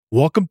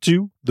Welcome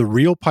to the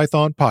Real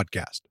Python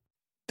Podcast.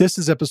 This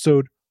is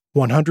episode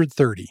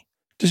 130.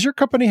 Does your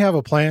company have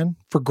a plan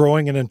for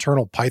growing an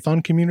internal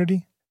Python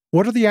community?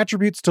 What are the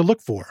attributes to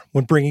look for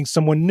when bringing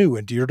someone new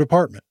into your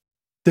department?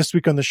 This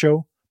week on the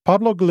show,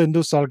 Pablo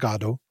Galindo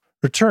Salgado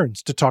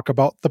returns to talk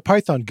about the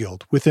Python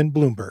Guild within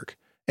Bloomberg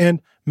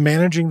and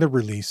managing the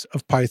release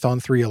of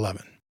Python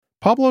 3.11.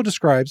 Pablo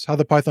describes how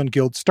the Python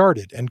Guild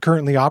started and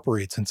currently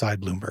operates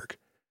inside Bloomberg.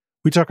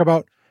 We talk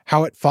about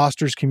how it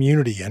fosters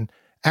community and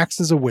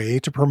acts as a way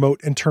to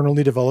promote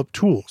internally developed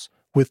tools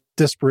with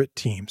disparate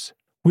teams.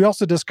 We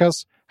also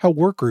discuss how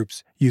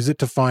workgroups use it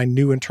to find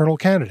new internal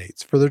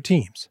candidates for their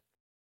teams.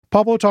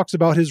 Pablo talks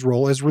about his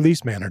role as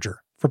release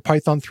manager for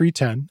Python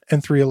 3.10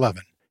 and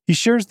 3.11. He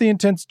shares the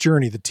intense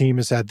journey the team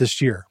has had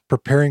this year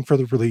preparing for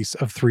the release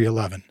of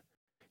 3.11.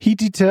 He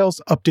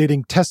details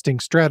updating testing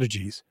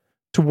strategies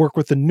to work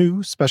with the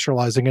new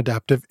specializing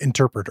adaptive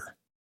interpreter.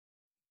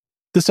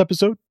 This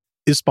episode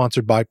is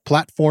sponsored by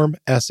Platform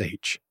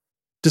SH.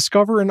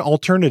 Discover an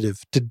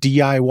alternative to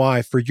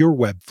DIY for your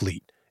web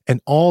fleet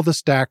and all the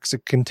stacks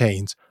it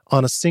contains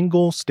on a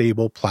single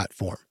stable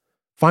platform.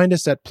 Find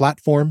us at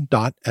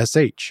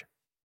platform.sh.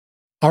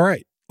 All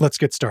right, let's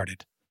get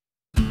started.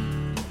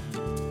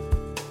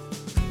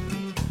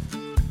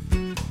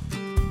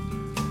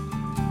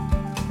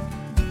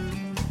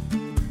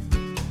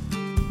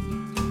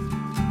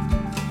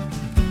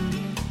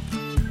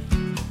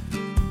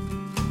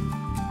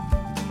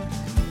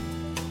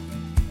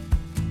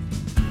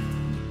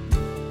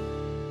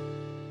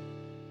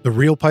 The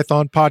Real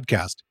Python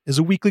Podcast is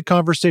a weekly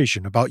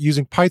conversation about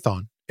using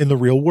Python in the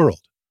real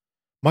world.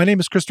 My name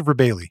is Christopher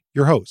Bailey,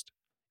 your host.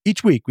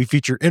 Each week, we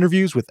feature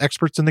interviews with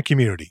experts in the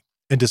community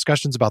and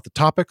discussions about the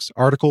topics,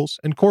 articles,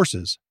 and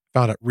courses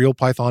found at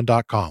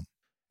realpython.com.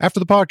 After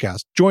the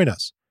podcast, join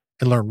us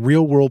and learn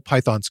real-world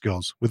Python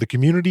skills with a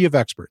community of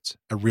experts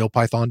at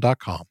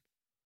realpython.com.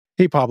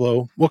 Hey,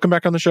 Pablo. Welcome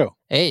back on the show.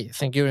 Hey,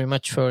 thank you very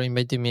much for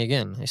inviting me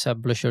again. It's a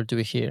pleasure to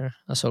be here,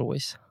 as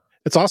always.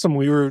 It's awesome.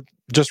 We were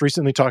just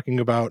recently talking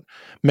about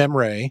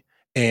MemRay,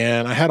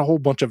 and I had a whole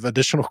bunch of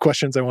additional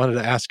questions I wanted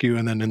to ask you,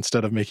 and then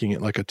instead of making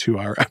it like a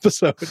 2-hour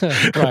episode.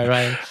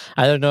 Right.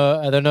 I don't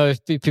know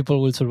if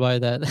people will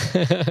survive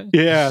that.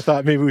 Yeah, I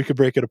thought maybe we could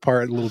break it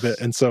apart a little bit.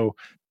 And so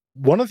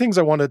one of the things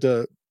I wanted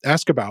to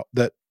ask about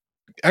that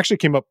actually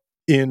came up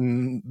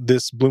in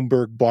this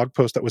Bloomberg blog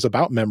post that was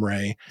about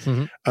MemRay,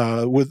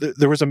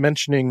 there was a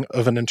mentioning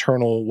of an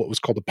internal, what was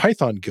called a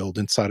Python Guild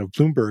inside of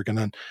Bloomberg. And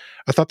then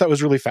I thought that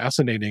was really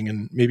fascinating.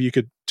 And maybe you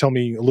could tell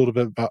me a little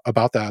bit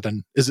about that.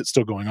 And is it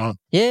still going on?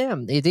 Yeah,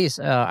 it is.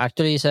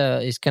 Actually,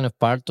 it's kind of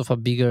part of a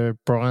bigger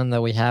program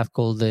that we have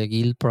called the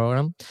Guild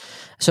program.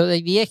 So the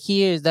idea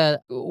here is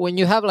that when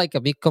you have like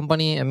a big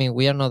company, I mean,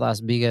 we are not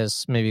as big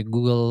as maybe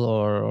Google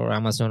or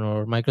Amazon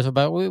or Microsoft,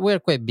 but we are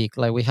quite big.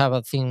 Like we have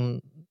a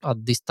thing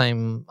at this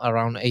time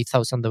around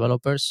 8,000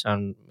 developers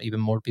and even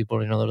more people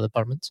in other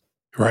departments.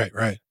 Right.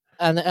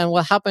 And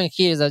what happened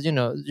here is that,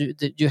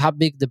 you have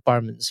big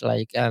departments,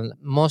 and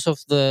most of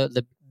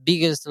the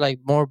biggest,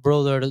 more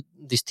broader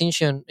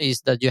distinction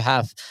is that you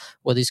have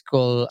what is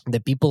called the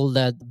people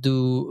that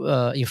do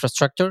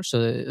infrastructure,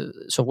 so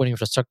software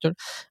infrastructure,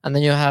 and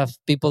then you have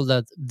people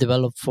that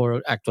develop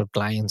for actual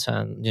clients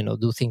and,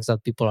 do things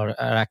that people are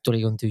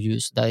actually going to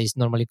use. That is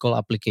normally called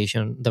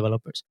application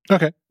developers.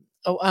 Okay.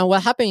 And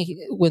what happens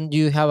when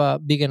you have a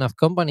big enough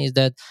company is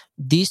that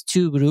these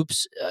two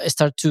groups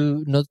start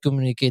to not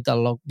communicate a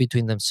lot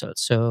between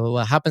themselves. So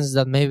what happens is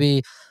that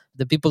maybe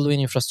the people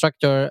doing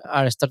infrastructure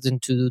are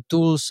starting to do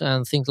tools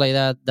and things like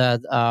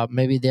that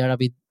maybe they are a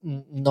bit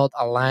not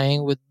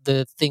aligned with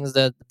the things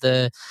that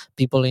the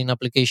people in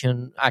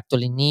application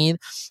actually need.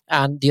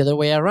 And the other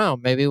way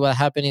around, maybe what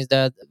happens is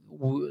that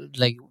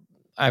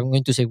I'm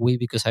going to say we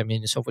because I'm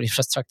in software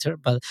infrastructure,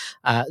 but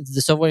the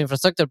software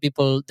infrastructure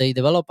people, they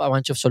develop a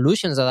bunch of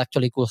solutions that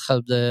actually could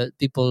help the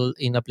people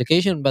in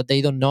application, but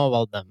they don't know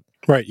about them.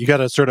 Right. You got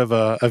to sort of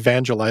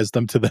evangelize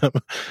them to them.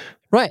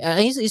 Right. And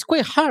it's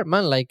quite hard,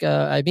 man.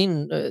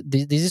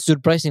 This is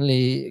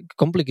surprisingly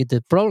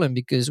complicated problem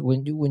because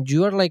when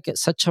you are like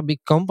such a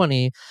big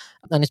company,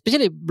 and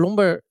especially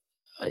Bloomberg,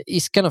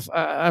 is kind of,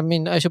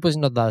 I suppose it's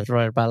not that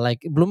rare, but like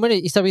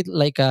Bloomberg is a bit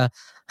like a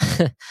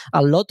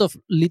lot of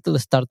little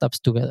startups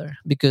together,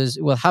 because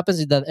what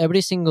happens is that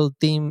every single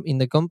team in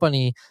the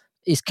company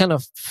is kind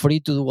of free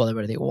to do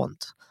whatever they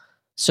want.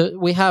 So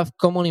we have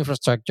common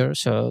infrastructure,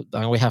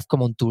 and we have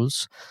common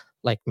tools.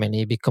 Like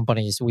many big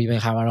companies, we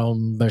even have our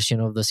own version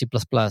of the C++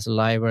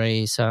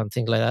 libraries and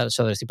things like that.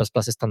 So the C++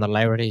 standard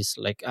libraries,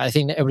 I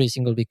think every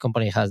single big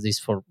company has this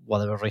for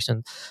whatever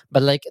reason.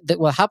 But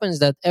what happens is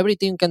that every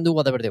team can do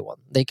whatever they want.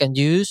 They can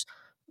use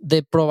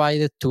the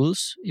provided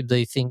tools if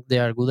they think they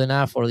are good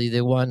enough or if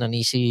they want an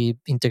easy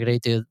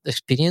integrated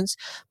experience.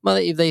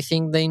 But if they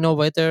think they know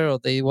better or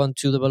they want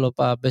to develop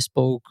a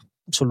bespoke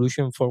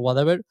solution for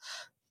whatever,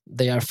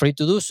 they are free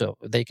to do so.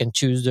 They can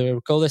choose their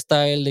code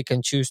style, they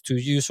can choose to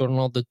use or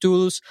not the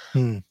tools.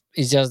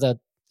 It's just that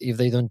if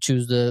they don't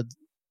choose the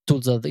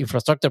tools that the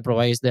infrastructure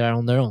provides, they are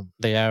on their own.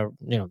 They are,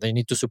 they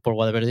need to support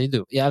whatever they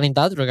do. Yeah, and in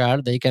that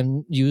regard, they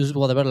can use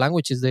whatever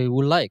languages they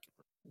would like.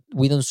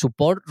 We don't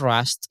support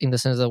Rust in the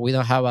sense that we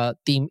don't have a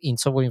team in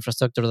software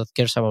infrastructure that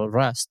cares about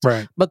Rust.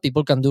 Right. But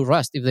people can do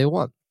Rust if they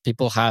want.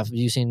 People have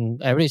using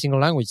every single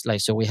language.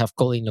 Like, so we have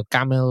coding,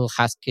 Camel,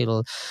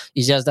 Haskell.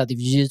 It's just that if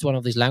you use one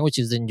of these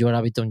languages, then you're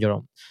a bit on your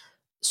own.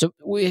 So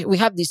we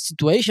have this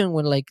situation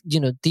when, like,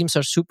 teams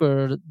are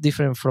super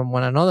different from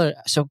one another.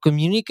 So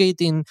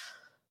communicating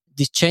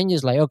these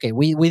changes, like, okay,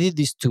 we did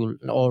this tool,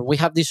 or we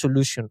have this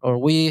solution, or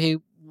we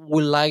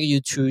would like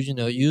you to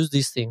use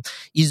this thing,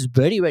 is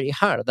very, very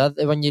hard. That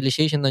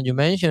evangelization that you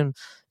mentioned,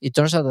 it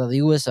turns out that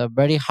it was a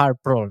very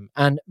hard problem.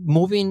 And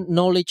moving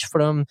knowledge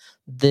from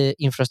the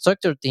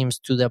infrastructure teams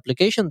to the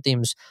application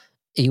teams,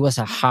 it was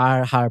a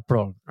hard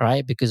problem,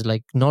 right? Because,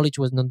 like, knowledge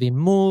was not being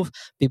moved.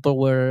 People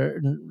were,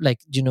 like,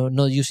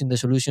 not using the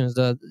solutions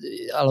that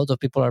a lot of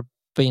people are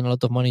paying a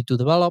lot of money to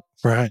develop.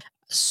 Right.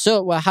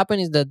 So what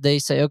happened is that they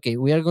say, okay,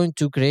 we are going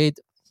to create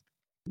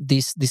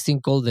this thing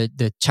called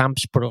the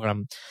Champs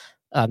program.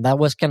 And that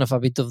was kind of a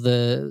bit of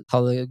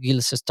how the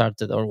guilds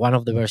started, or one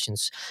of the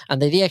versions.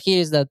 And the idea here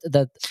is that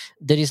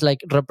there is,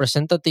 like,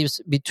 representatives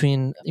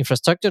between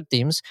infrastructure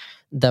teams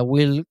that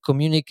will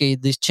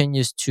communicate these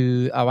changes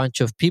to a bunch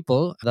of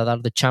people that are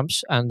the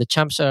champs. And the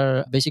champs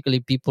are basically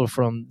people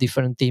from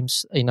different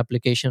teams in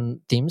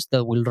application teams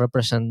that will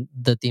represent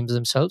the teams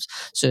themselves.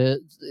 So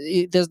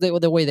that's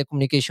the way the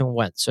communication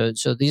went. So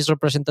these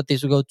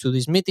representatives go to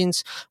these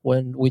meetings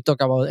when we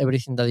talk about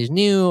everything that is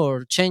new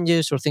or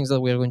changes or things that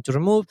we are going to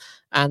remove.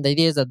 And the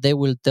idea is that they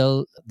will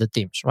tell the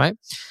teams, right?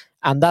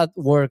 And that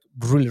worked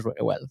really,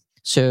 really well.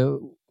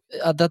 So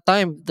at that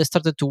time, they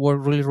started to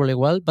work really, really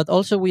well. But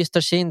also we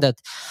start seeing that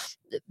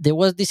there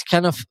was this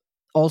kind of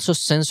also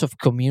sense of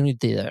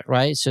community there,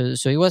 right? So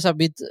it was a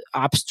bit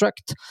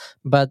abstract,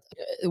 but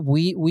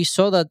we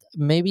saw that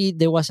maybe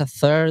there was a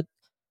third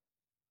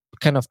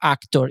kind of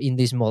actor in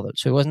this model.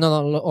 So it was not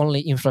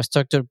only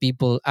infrastructure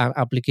people and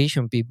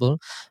application people,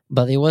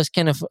 but it was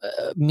kind of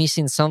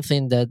missing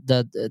something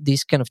that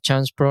this kind of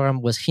chance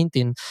program was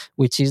hinting,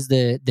 which is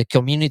the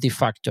community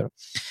factor.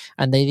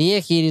 And the idea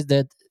here is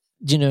that,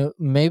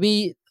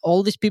 maybe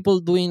all these people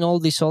doing all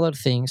these other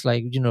things,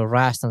 like,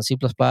 Rust and C++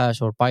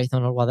 or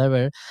Python or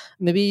whatever,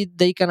 maybe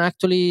they can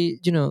actually,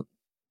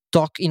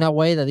 talk in a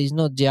way that is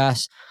not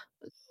just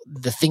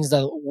the things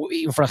that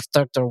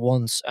infrastructure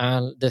wants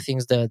and the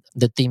things that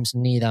the teams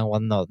need and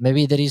whatnot.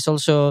 Maybe there is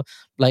also,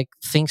 like,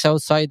 things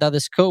outside that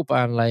scope,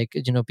 and, like,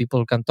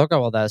 people can talk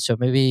about that. So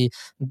maybe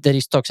there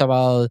is talks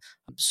about,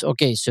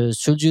 okay, so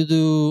should you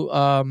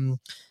do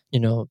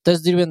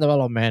test-driven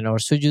development, or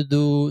should you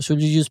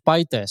use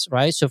PyTest,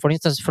 right? So for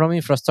instance, from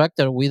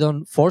infrastructure, we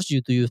don't force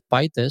you to use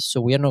PyTest,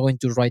 so we are not going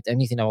to write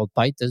anything about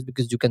PyTest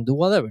because you can do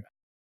whatever.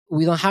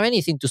 We don't have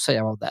anything to say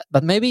about that.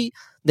 But maybe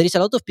there is a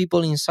lot of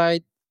people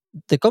inside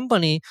the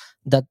company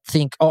that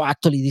think, oh,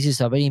 actually, this is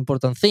a very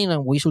important thing,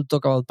 and we should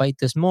talk about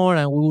PyTest more,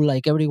 and we would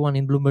like everyone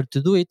in Bloomberg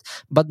to do it,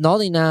 but not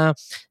in a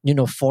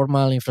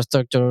formal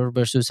infrastructure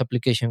versus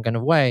application kind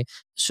of way.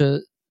 So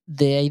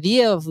the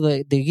idea of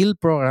the guild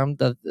program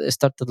that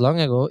started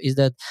long ago is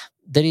that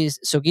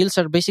guilds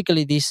are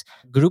basically these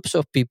groups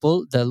of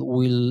people that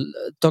will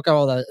talk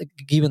about a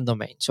given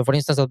domain. So for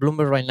instance, at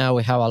Bloomberg right now,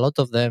 we have a lot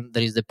of them.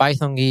 There is the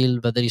Python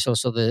guild, but there is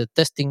also the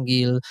testing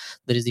guild,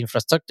 there is the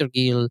infrastructure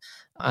guild,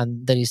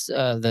 and there is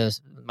the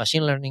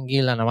machine learning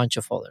guild, and a bunch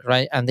of others,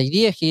 right? And the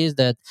idea here is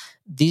that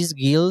these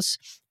guilds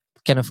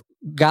kind of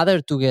gather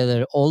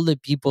together all the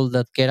people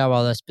that care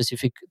about a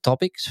specific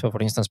topic, so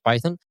for instance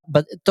Python,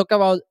 but talk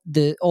about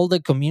all the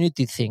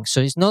community things.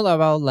 So it's not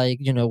about, like,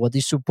 what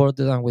is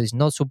supported and what is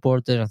not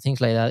supported and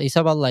things like that. It's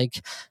about,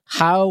 like,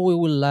 how we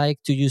would like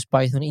to use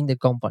Python in the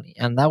company,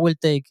 and that will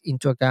take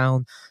into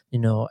account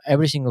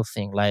every single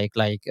thing, like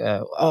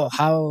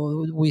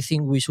how we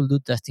think we should do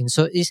testing.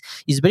 So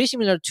it's very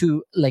similar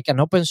to, like, an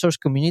open source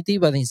community,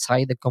 but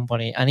inside the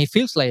company. And it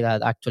feels like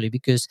that, actually,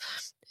 because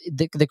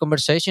the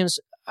conversations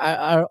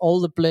are all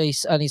the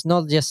place, and it's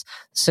not just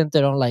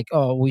centered on, like,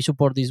 oh, we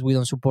support this, we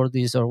don't support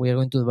this, or we are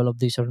going to develop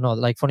this or not.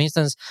 Like, for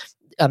instance,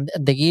 and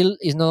the guild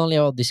is not only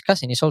about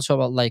discussing, it's also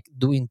about, like,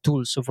 doing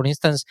tools. So for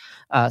instance,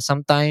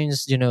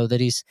 sometimes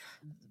there is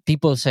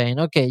people saying,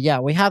 okay, yeah,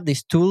 we have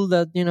this tool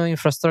that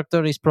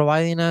infrastructure is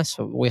providing us,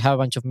 so we have a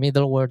bunch of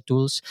middleware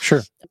tools.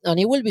 Sure. And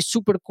it will be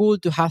super cool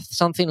to have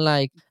something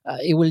like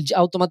it will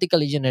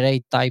automatically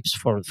generate types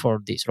for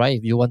this, right?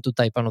 If you want to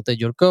type annotate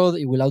your code,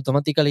 it will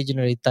automatically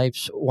generate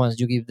types once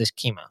you give the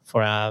schema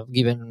for a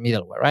given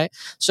middleware, right?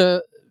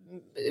 So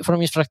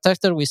from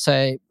infrastructure, we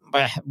say,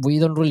 we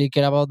don't really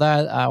care about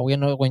that. We are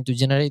not going to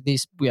generate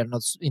this. We are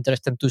not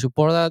interested to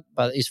support that,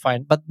 but it's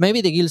fine. But maybe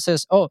the guild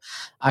says, oh,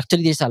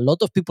 actually, there's a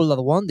lot of people that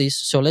want this,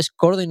 so let's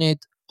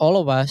coordinate all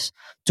of us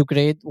to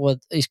create what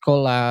is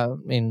called,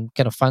 in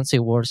kind of fancy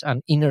words,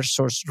 an inner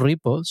source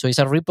repo. So it's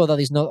a repo that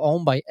is not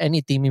owned by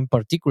any team in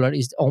particular.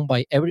 It's owned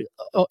by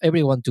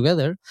everyone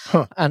together.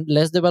 Huh. And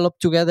let's develop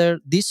together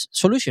this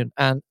solution.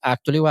 And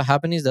actually what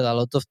happened is that a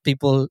lot of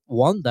people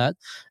want that,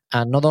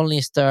 and not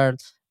only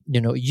start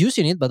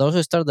using it, but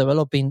also start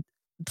developing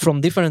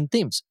from different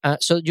teams.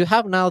 So you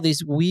have now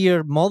this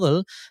weird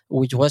model,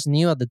 which was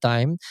new at the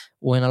time,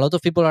 when a lot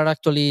of people are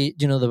actually,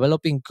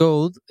 developing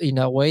code in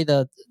a way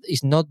that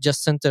is not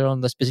just centered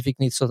on the specific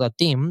needs of that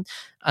team,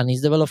 and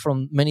is developed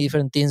from many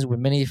different teams with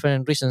many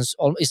different reasons.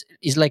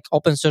 It's like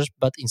open source,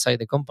 but inside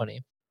the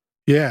company.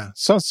 Yeah,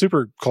 sounds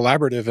super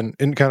collaborative and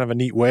in kind of a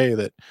neat way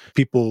that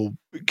people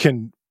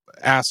can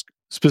ask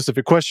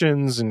specific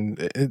questions, and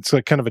it's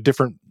like kind of a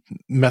different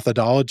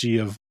methodology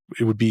of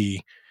it would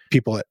be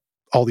people at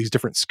all these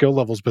different skill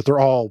levels, but they're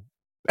all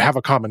have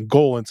a common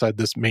goal inside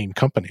this main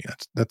company.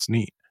 That's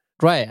neat.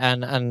 Right,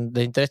 and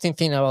the interesting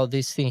thing about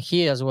this thing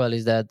here as well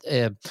is that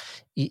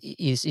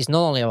it's not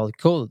only about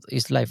code.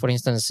 It's like, for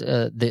instance,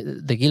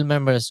 the guild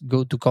members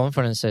go to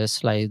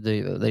conferences. Like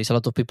there's a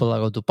lot of people that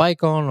go to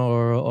PyCon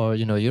or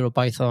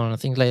EuroPython and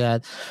things like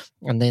that,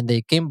 and then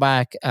they came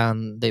back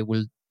and they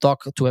will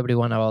talk to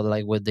everyone about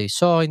like what they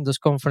saw in those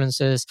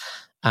conferences.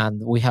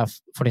 And we have,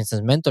 for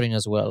instance, mentoring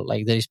as well.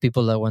 Like there is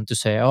people that want to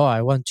say, "Oh,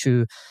 I want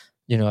to,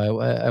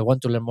 I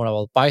want to learn more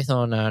about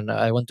Python, and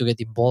I want to get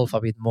involved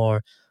a bit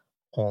more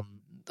on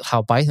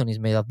how Python is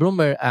made at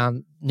Bloomberg."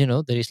 And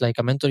there is like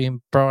a mentoring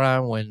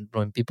program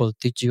when people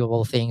teach you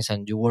about things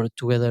and you work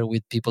together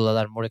with people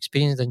that are more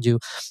experienced than you.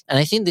 And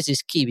I think this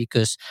is key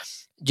because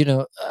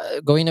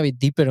going a bit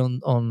deeper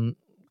on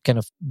kind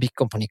of big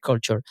company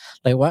culture,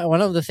 like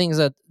one of the things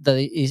that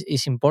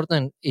is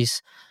important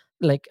is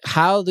like,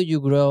 how do you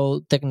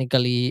grow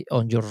technically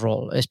on your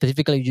role?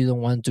 Specifically, you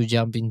don't want to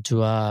jump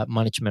into a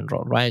management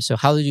role, right? So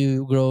how do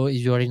you grow if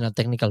you are in a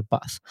technical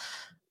path?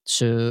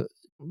 So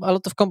a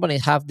lot of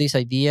companies have this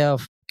idea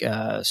of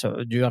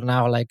so you are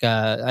now like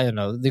I don't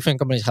know, different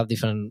companies have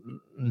different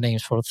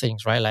names for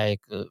things, right?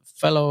 Like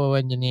fellow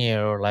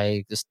engineer or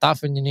like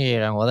staff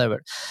engineer and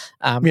whatever.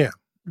 Yeah.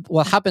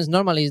 What happens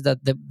normally is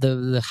that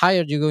the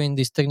higher you go in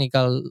these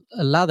technical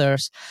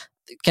ladders,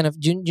 kind of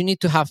you need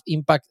to have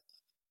impact,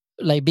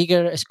 like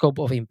bigger scope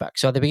of impact.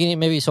 So at the beginning,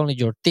 maybe it's only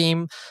your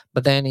team,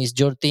 but then it's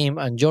your team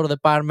and your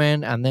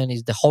department, and then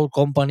it's the whole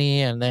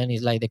company, and then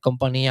it's like the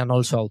company and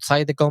also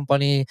outside the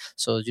company.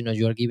 So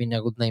you are giving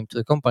a good name to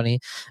the company,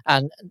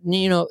 and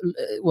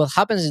what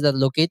happens is that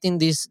locating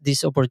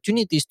these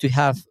opportunities to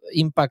have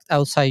impact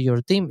outside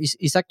your team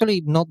is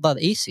actually not that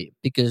easy,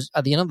 because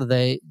at the end of the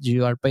day,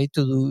 you are paid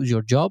to do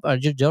your job,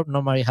 and your job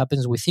normally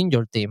happens within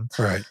your team.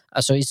 Right.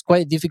 So it's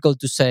quite difficult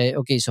to say,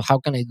 okay, so how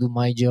can I do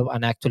my job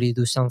and actually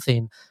do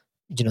something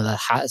that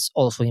has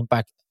also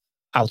impact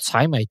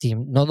outside my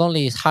team. Not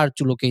only is hard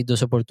to locate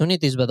those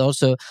opportunities, but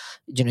also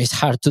it's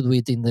hard to do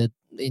it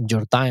in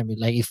your time.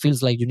 Like it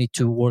feels like you need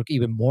to work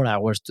even more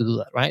hours to do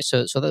that, right?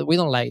 So that we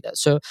don't like that.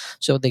 So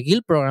the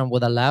guild program,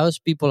 what allows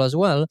people as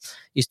well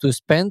is to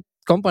spend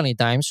company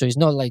time. So it's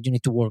not like you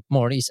need to work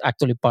more. It's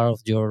actually part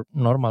of your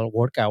normal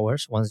work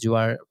hours once you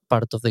are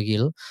part of the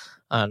guild.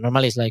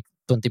 Normally it's like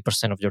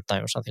 20% of your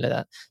time or something like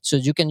that. So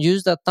you can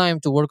use that time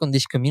to work on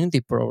these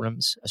community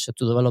programs, so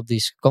to develop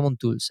these common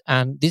tools.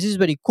 And this is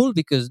very cool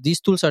because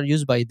these tools are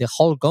used by the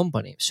whole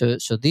company. So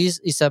this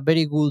is a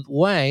very good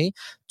way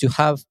to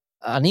have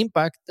an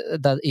impact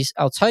that is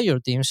outside your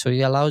team. So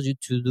it allows you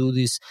to do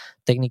this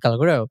technical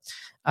growth.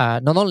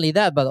 Not only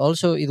that, but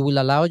also it will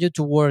allow you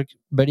to work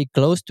very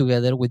close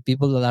together with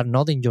people that are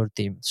not in your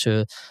team.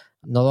 So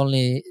not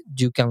only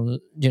you can,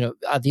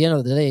 at the end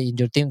of the day, in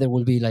your team there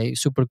will be like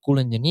super cool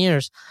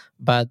engineers,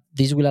 but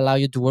this will allow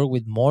you to work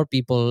with more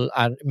people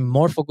and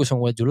more focus on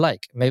what you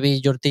like.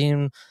 Maybe your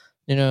team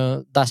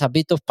does a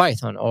bit of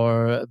Python,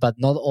 but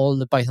not all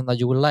the Python that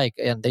you would like,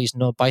 and there is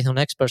no Python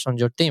experts on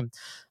your team.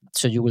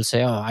 So you will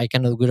say, oh, I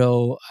cannot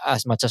grow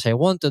as much as I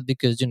wanted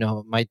because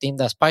my team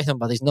does Python,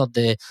 but it's not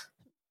the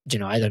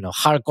I don't know,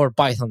 hardcore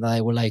Python that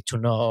I would like to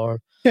know. Or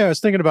Yeah, I was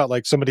thinking about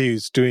like somebody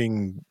who's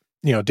doing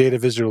data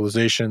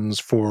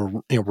visualizations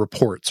for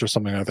reports or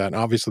something like that. And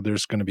obviously,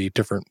 there's going to be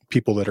different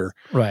people that are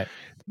right.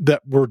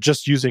 that were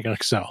just using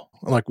Excel.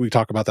 Like we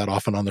talk about that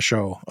often on the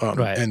show.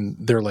 Right. And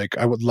they're like,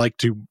 I would like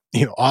to,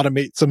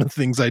 automate some of the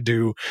things I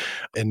do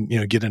and,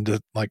 get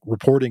into like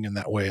reporting in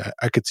that way.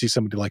 I could see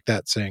somebody like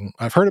that saying,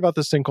 I've heard about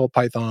this thing called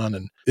Python.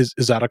 And is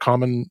that a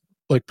common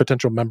like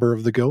potential member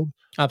of the guild?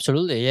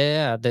 Absolutely.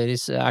 Yeah. There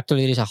is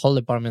a whole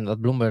department at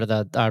Bloomberg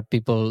that are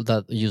people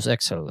that use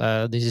Excel.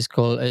 This is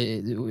called,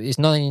 it's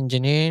not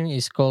engineering,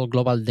 it's called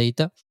global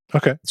data.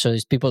 Okay. So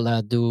it's people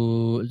that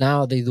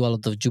they do a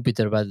lot of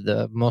Jupyter,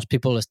 but most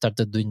people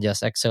started doing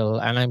just Excel,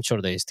 and I'm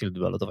sure they still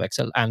do a lot of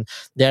Excel. And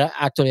they're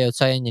actually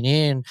outside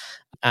engineering,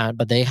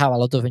 but they have a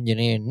lot of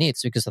engineering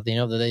needs because at the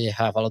end of the day, they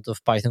have a lot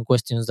of Python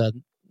questions that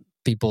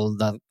people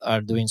that are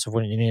doing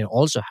software engineering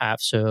also have.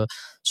 So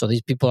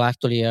these people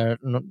actually are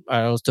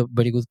also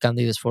very good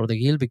candidates for the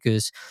guild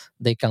because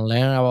they can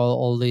learn about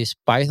all these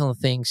Python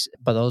things,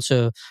 but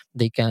also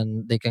they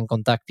can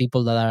contact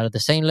people that are at the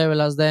same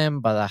level as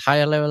them, but a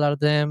higher level as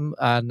them.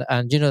 And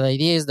the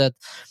idea is that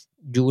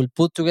you will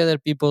put together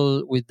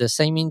people with the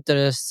same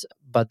interests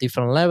but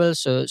different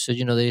levels. So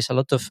there is a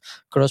lot of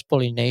cross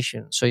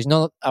pollination. So it's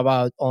not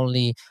about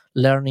only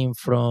learning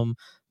from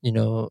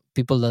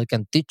people that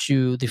can teach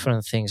you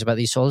different things. But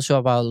it's also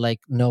about like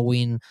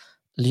knowing,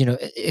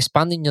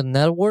 expanding your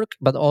network,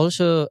 but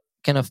also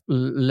kind of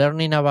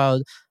learning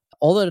about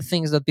other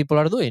things that people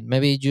are doing.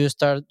 Maybe you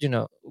start,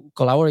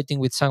 collaborating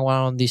with someone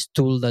on this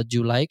tool that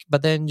you like,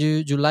 but then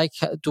you like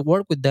to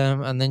work with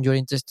them, and then you're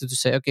interested to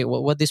say, okay,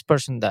 what this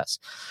person does.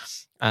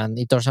 And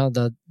it turns out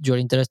that you're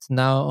interested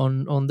now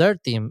on their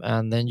team,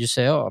 and then you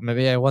say, oh,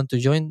 maybe I want to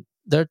join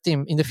their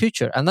team in the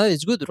future. And that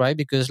is good, right?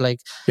 Because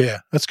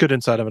that's good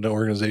inside of an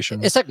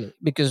organization. Exactly,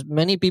 because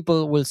many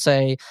people will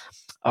say,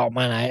 oh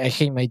man, I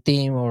hate my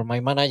team, or my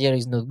manager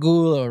is not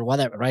good, or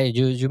whatever, right?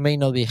 You may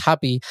not be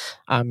happy.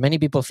 Many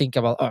people think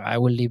about, oh, I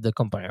will leave the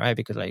company, right?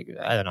 Because I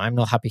don't know, I'm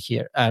not happy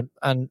here.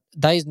 And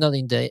that is not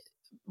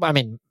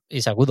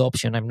it's a good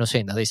option. I'm not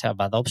saying that it's a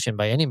bad option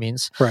by any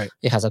means. Right.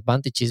 It has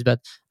advantages, but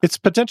it's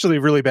potentially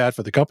really bad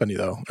for the company,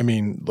 though.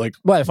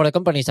 Well, for the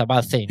company, it's a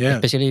bad thing,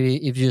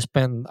 especially if you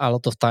spend a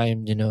lot of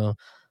time,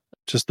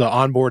 just the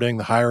onboarding,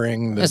 the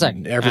hiring,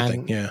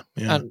 everything.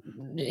 And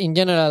in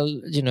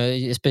general,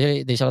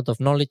 especially there's a lot of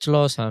knowledge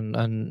loss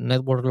and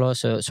network loss.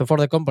 So for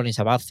the company, it's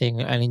a bad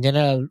thing. And in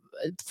general,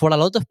 for a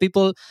lot of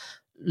people,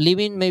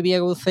 leaving may be a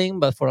good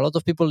thing, but for a lot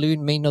of people,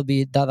 leaving may not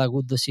be that a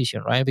good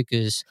decision, right?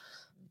 Because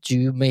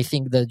you may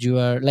think that you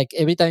are, like,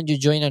 every time you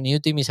join a new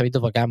team is a bit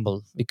of a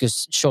gamble,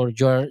 because sure,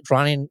 you're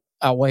running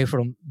away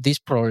from this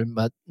problem,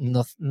 but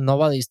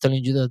nobody is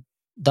telling you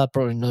that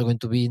problem is not going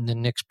to be in the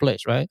next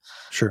place, right?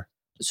 Sure.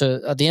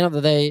 So at the end of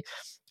the day,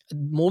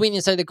 moving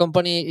inside the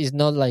company is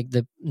not like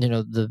the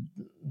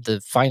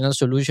final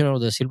solution or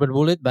the silver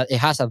bullet, but it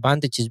has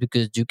advantages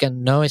because you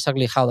can know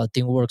exactly how that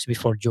team works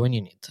before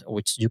joining it,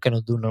 which you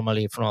cannot do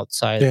normally from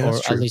outside, or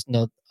at least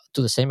not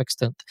to the same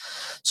extent.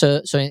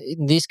 So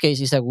in this case,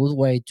 it's a good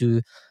way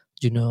to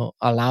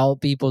allow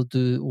people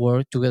to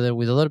work together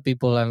with other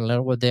people and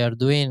learn what they are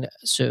doing.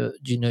 So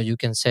you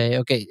can say,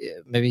 okay,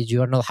 maybe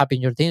you are not happy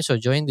in your team, so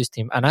join this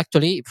team. And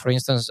actually, for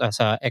instance,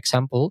 as an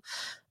example,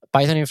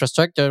 Python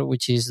infrastructure,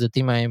 which is the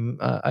team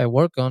I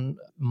work on,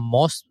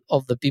 most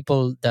of the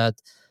people that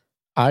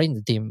are in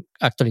the team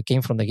actually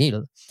came from the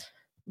guild.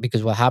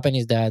 Because what happened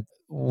is that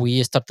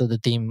we started the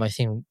team, I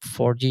think,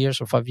 4 years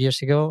or 5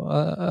 years ago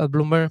at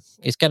Bloomberg.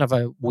 It's kind of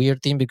a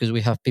weird team because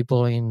we have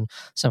people in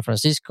San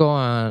Francisco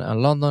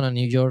and London and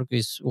New York.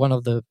 Is one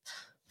of the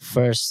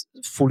first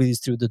fully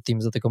distributed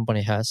teams that the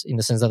company has, in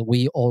the sense that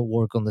we all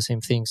work on the same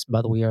things,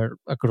 but we are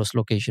across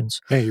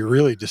locations. Hey, you're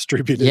really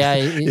distributed. Yeah,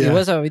 it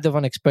was a bit of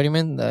an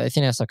experiment. I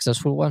think a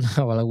successful one.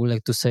 Well, I would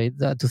like to say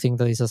that, to think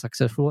that it's a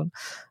successful one.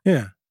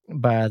 Yeah.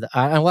 But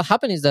and what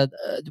happened is that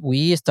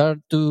we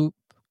started to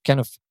kind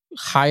of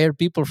hire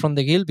people from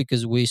the guild,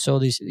 because we saw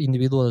these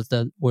individuals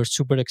that were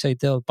super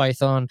excited about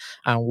Python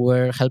and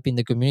were helping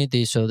the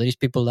community. So there is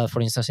people that, for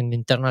instance, in the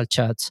internal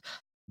chats,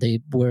 they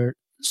were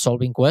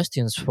solving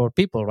questions for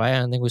people, right?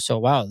 And then we saw,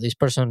 wow, this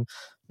person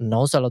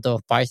knows a lot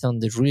of Python.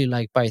 They really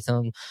like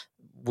Python.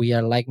 We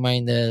are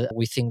like-minded.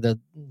 We think that,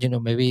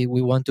 maybe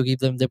we want to give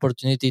them the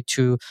opportunity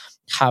to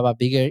have a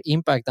bigger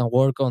impact and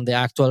work on the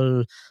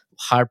actual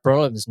hard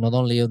problems, not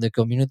only on the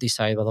community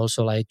side, but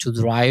also like to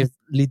drive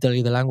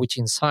literally the language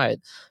inside.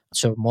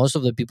 So most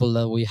of the people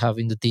that we have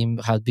in the team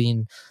have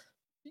been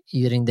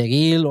either in the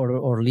guild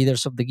or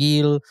leaders of the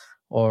guild,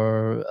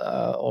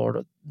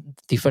 or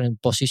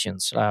different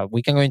positions.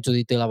 We can go into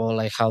detail about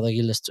like how the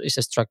guild is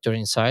structured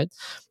inside,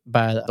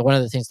 but one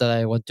of the things that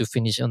I want to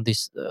finish on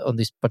this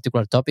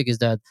particular topic is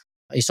that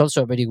it's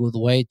also a very good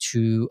way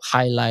to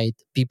highlight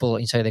people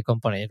inside the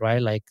company,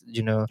 right? Like,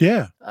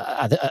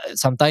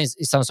 sometimes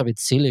it sounds a bit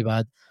silly,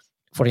 but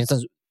for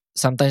instance,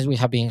 sometimes we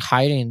have been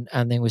hiring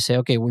and then we say,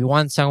 okay, we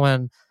want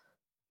someone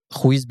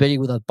who is very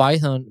good at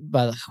Python,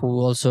 but who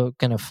also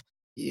kind of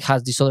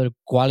has these other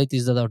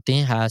qualities that our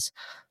team has.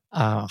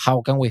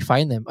 How can we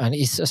find them? And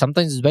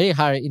sometimes it's very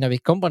hard in a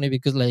big company,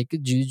 because like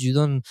you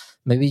don't,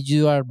 maybe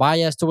you are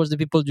biased towards the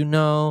people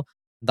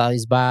that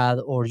is bad,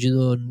 or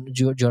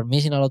you're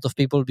missing a lot of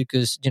people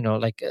because you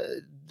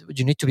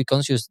need to be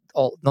conscious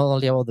not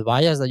only about the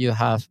bias that you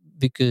have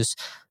because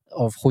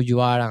of who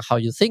you are and how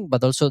you think,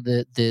 but also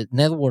the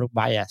network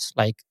bias.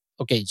 Like,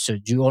 okay, so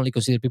you only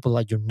consider people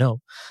that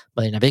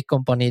but in a big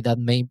company that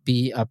may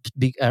be a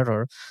big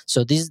error.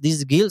 So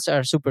these guilds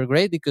are super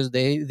great because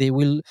they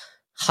will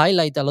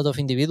highlight a lot of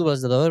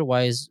individuals that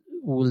otherwise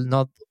will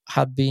not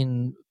have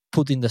been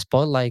put in the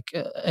spotlight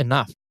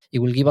enough. It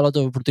will give a lot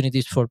of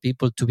opportunities for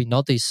people to be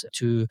noticed,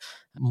 to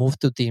move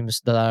to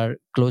teams that are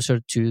closer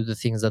to the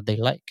things that they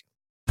like.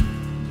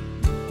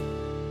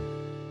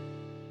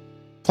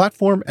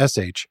 Platform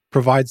SH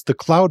provides the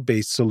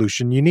cloud-based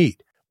solution you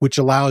need, which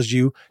allows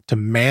you to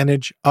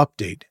manage,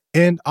 update,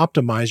 and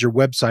optimize your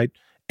website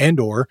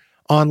and/or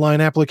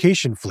online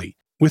application fleet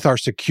with our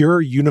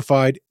secure,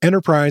 unified,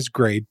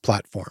 enterprise-grade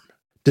platform.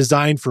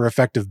 Designed for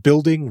effective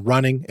building,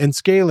 running, and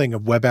scaling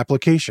of web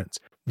applications,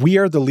 we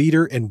are the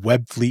leader in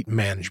web fleet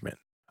management.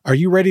 Are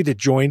you ready to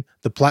join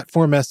the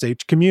Platform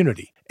SH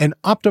community and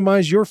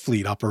optimize your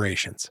fleet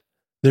operations?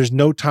 There's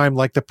no time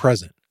like the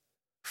present.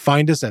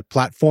 Find us at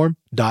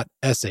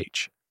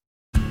platform.sh.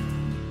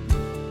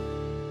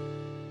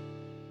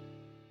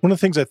 One of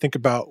the things I think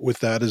about with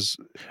that is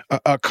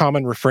a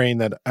common refrain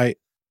that I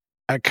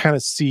kind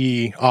of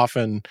see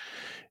often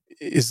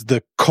is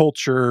the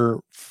culture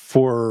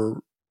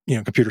for,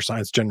 computer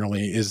science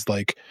generally is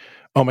like,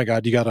 oh my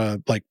God, you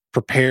gotta like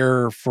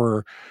prepare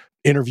for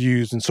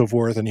interviews and so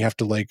forth, and you have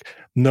to like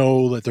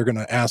know that they're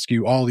gonna ask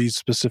you all these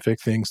specific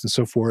things and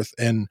so forth.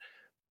 And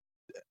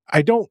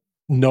I don't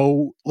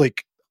know,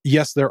 like,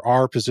 yes, there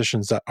are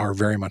positions that are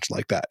very much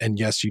like that. And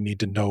yes, you need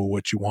to know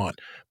what you want.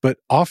 But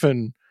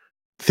often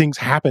things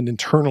happen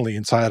internally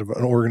inside of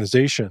an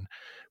organization.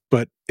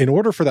 But in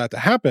order for that to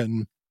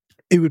happen,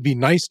 it would be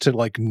nice to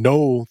like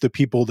know the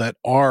people that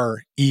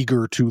are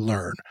eager to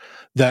learn,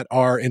 that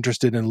are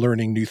interested in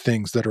learning new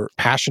things, that are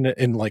passionate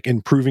in like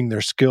improving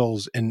their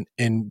skills. And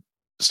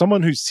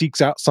someone who seeks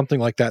out something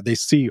like that, they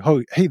see,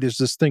 oh, hey, there's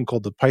this thing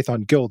called the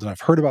Python Guild, and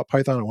I've heard about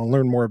Python. I want to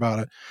learn more about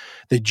it.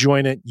 They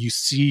join it. You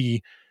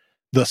see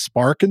the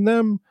spark in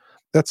them.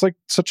 That's like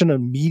such an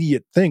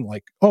immediate thing.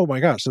 Like, oh my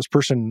gosh, this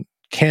person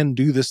can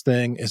do this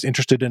thing, is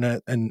interested in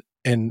it, and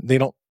they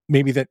don't,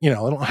 maybe that, they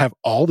don't have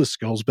all the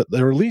skills, but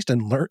they're at least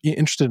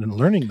interested in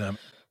learning them.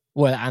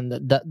 Well, and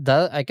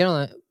that I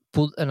cannot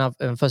put enough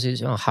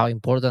emphasis on how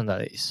important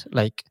that is.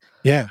 Like,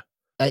 yeah,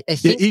 I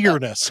think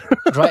eagerness,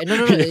 right?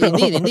 No,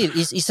 indeed,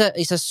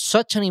 it's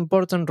such an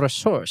important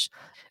resource.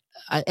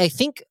 I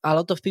think a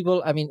lot of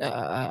people, I mean,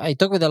 I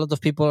talk with a lot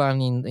of people,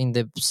 and in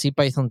the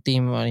CPython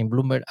team and in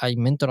Bloomberg, I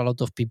mentor a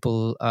lot of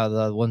people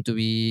that want to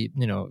be,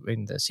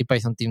 in the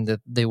CPython team,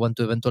 that they want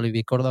to eventually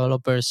be core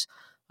developers.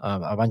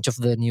 A bunch of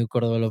the new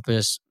core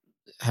developers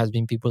has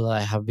been people that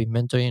I have been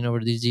mentoring over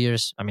these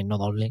years. I mean,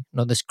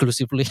 not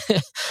exclusively,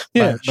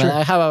 yeah, but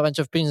I have a bunch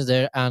of pins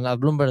there, and at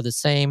Bloomberg the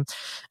same.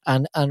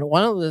 And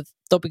one of the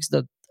topics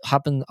that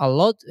happen a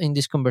lot in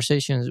these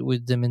conversations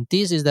with the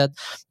mentees is that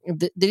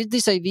there is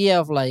this idea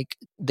of like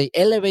they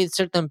elevate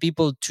certain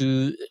people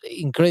to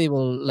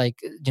incredible,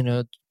 like,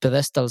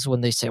 pedestals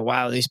when they say,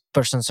 wow, these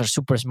persons are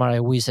super smart. I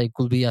wish I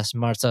could be as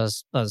smart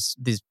as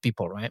these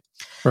people, right?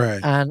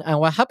 And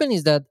what happened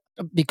is that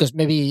because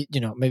maybe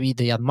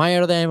they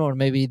admire them, or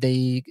maybe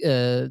they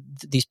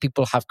these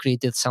people have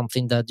created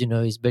something that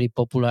is very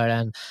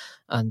popular,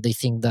 and they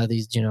think that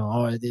is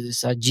oh, this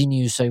is a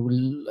genius. I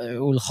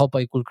will hope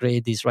I could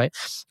create this, right?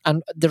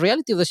 And the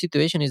reality of the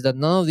situation is that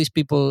none of these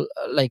people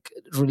like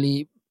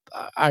really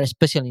are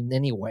special in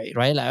any way,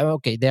 right? Like,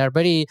 okay, they are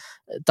very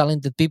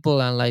talented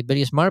people and like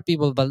very smart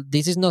people, but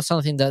this is not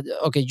something that,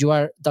 okay, you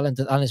are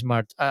talented and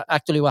smart.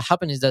 Actually, what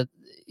happened is that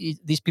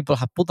these people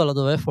have put a lot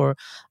of effort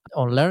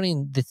on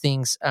learning the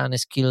things and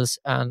skills,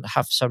 and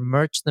have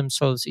submerged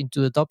themselves into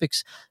the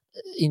topics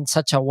in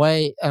such a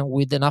way and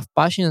with enough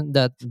passion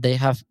that they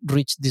have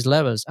reached these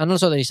levels. And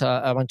also there is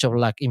a bunch of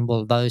luck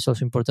involved. That is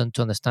also important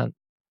to understand.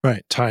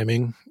 Right.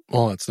 Timing,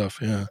 all that stuff.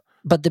 Yeah.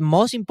 But the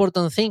most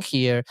important thing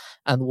here,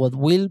 and what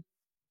will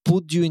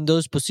put you in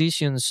those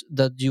positions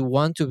that you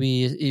want to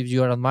be if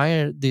you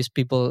admire these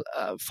people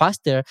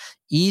faster,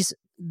 is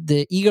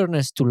the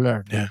eagerness to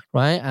learn,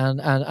 right?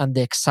 And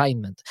the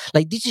excitement.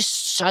 Like, this is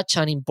such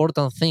an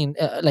important thing,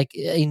 like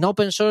in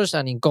open source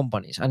and in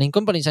companies. And in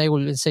companies, I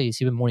will say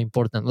it's even more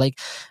important. Like,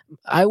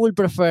 I will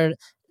prefer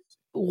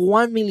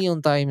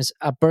 1,000,000 times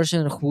a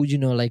person who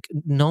like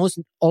knows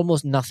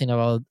almost nothing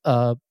about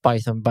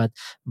Python, but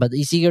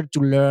is eager to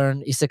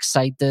learn, is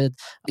excited,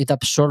 it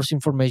absorbs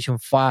information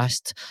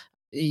fast.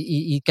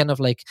 He kind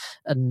of like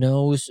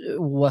knows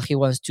what he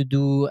wants to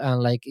do,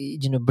 and like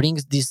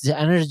brings this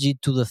energy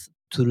to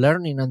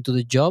learning and to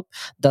the job,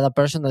 that a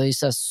person that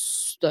is a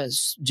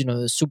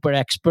super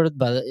expert,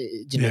 but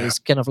is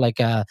kind of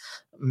like a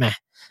meh.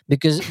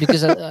 Because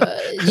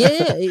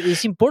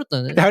it's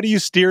important. How do you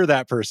steer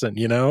that person?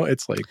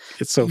 It's like,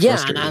 it's so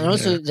frustrating. And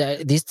also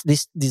this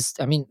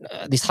I mean,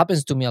 this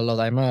happens to me a lot.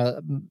 I'm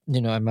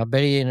a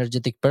very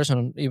energetic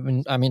person.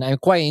 Even, I mean, I'm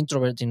quite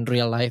introvert in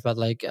real life, but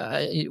like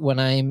when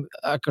I'm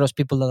across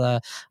people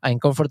that I'm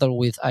comfortable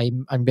with,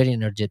 I'm very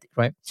energetic,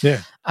 right?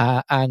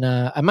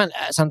 And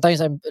sometimes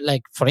I'm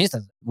like, for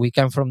instance, we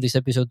come from this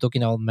episode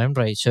talking about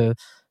Membrane. So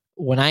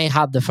when I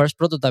had the first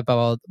prototype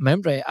about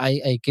Membrane,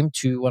 I came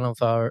to one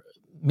of our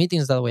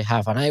meetings that we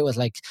have, and I was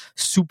like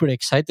super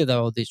excited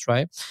about this,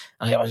 right?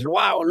 And I was,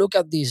 wow, look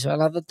at this.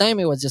 And at the time,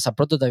 it was just a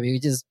prototype. We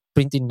just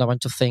printing a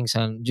bunch of things,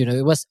 and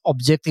it was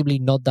objectively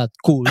not that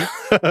cool.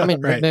 I mean,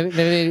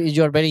 maybe if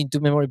you are very into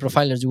memory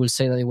profilers, you will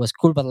say that it was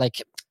cool, but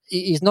like,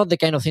 it's not the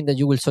kind of thing that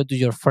you will show to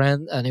your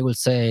friend and he will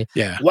say,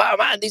 wow,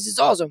 man, this is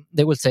awesome.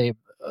 They will say,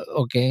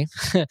 okay.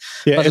 But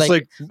it's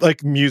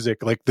like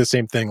music, like the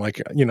same thing.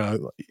 Like,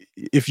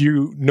 if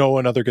you know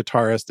another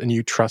guitarist and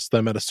you trust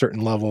them at a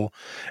certain level,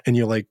 and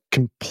you like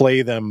can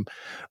play them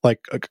like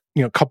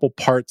a couple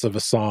parts of a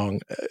song,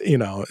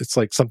 it's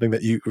like something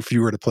that if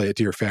you were to play it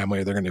to your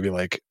family, they're going to be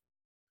like,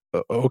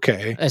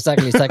 Okay.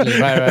 Exactly.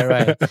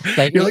 Right.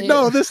 Like You're like,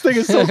 no, this thing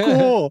is so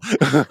cool.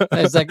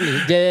 Exactly.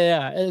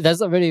 Yeah.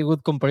 That's a very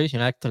good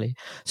comparison, actually.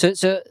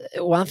 So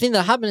one thing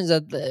that happened is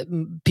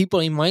that people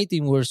in my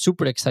team were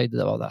super excited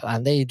about that,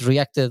 and they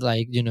reacted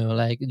like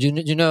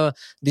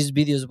these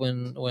videos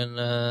when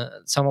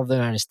some of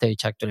them are on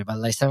stage actually, but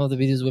like some of the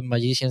videos when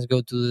magicians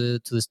go to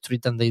the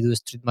street and they do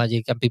street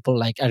magic, and people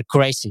like are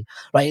crazy,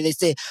 right? They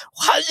say,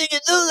 "How did you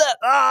do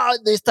that?"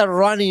 They start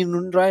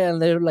running, right,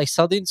 and they're like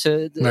shouting.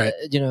 So Right.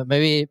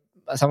 maybe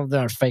some of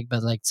them are fake,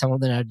 but like some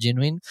of them are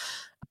genuine.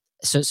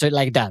 So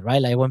like that,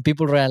 right? Like when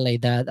people react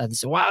like that and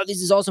say, "Wow,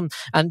 this is awesome,"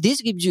 and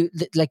this gives you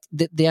like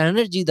the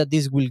energy that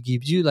this will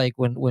give you, like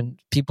when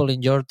people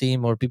in your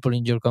team or people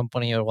in your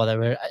company or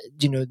whatever,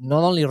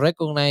 not only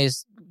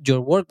recognize your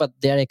work, but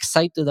they are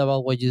excited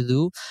about what you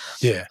do.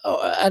 Yeah.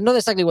 And not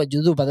exactly what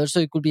you do, but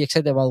also it could be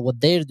excited about what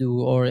they do,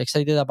 or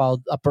excited about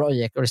a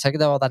project, or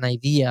excited about an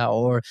idea,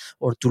 or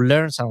to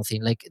learn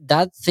something. Like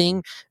that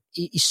thing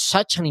is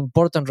such an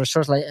important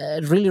resource. Like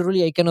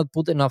really, I cannot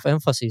put enough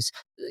emphasis.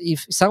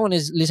 If someone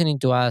is listening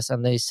to us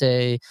and they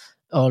say,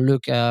 "Oh,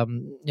 look, I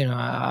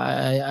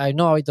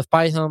know a bit of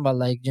Python, but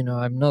like,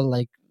 I'm not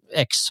like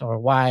X or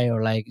Y,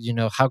 or like,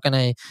 how can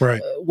I, Right.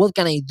 what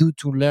can I do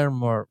to learn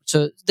more?"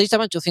 So there's a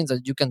bunch of things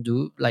that you can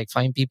do, like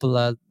find people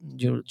that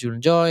you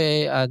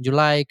enjoy and you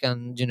like,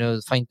 and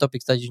find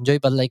topics that you enjoy.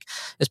 But like,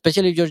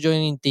 especially if you're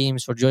joining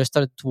teams or you're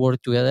starting to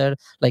work together,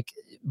 like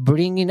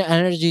bringing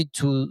energy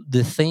to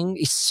the thing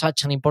is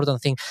such an important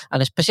thing,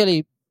 and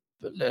especially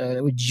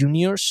with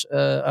juniors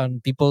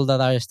and people that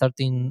are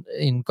starting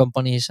in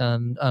companies,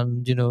 and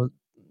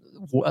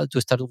to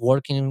start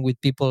working with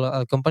people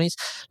at companies,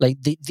 like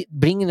the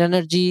bringing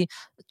energy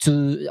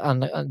to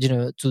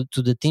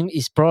to the team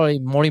is probably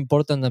more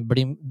important than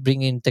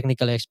bringing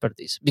technical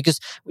expertise, because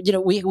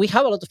we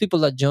have a lot of people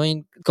that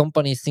join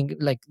companies think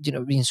like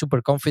being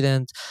super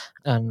confident,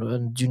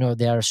 and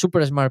they are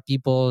super smart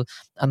people,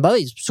 and that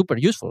is super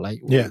useful.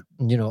 Like Yeah.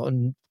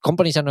 and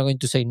companies are not going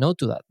to say no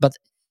to that, but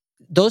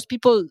those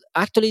people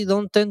actually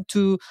don't tend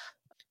to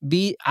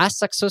be as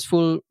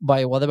successful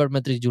by whatever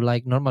metrics you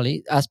like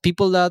normally as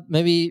people that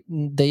maybe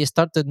they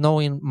started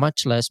knowing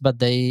much less, but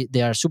they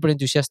are super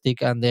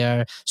enthusiastic and they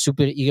are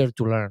super eager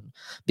to learn.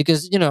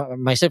 Because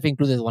myself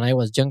included, when I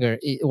was younger,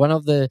 one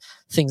of the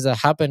things that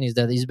happen is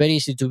that it's very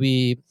easy to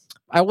be,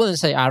 I wouldn't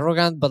say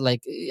arrogant, but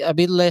like a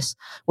bit less.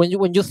 When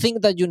you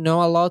think that you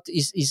know a lot,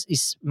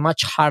 is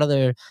much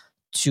harder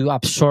to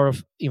absorb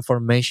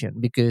information,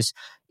 because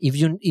if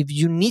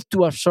you need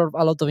to absorb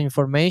a lot of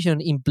information,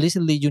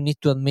 implicitly you need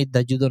to admit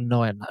that you don't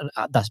know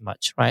that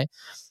much, right?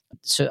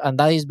 So, and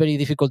that is very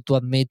difficult to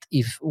admit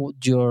if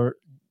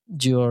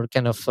your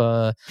kind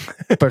of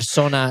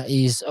persona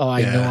is, oh,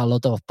 I know Yeah. a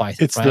lot of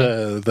Python, It's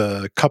right?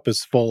 the cup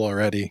is full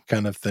already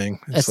kind of thing.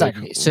 It's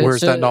Exactly. like, So, where's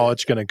so that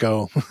knowledge going to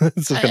go?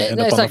 It's just going to end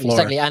up on the floor.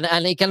 Exactly, and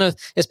it kind of,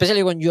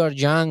 especially when you are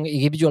young, it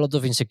gives you a lot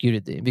of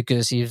insecurity,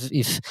 because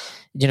if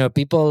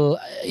people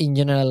in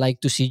general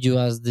like to see you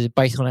as the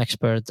Python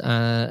expert,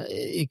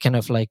 it kind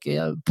of like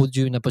put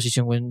you in a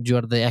position when you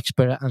are the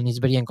expert, and it's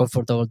very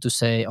uncomfortable to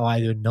say, oh,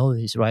 I don't know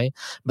this, right?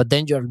 But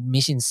then you're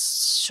missing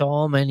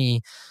so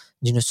many,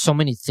 so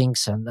many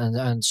things,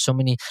 and so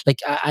many, like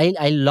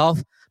I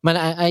love, man,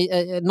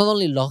 I not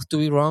only love to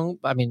be wrong.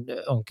 I mean,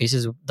 on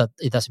cases that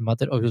it doesn't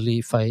matter. Obviously,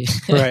 if I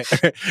Right.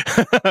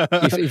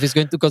 if it's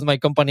going to cost my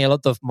company a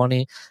lot of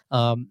money,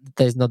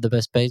 that is not the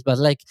best place. But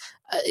like,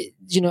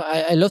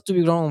 I love to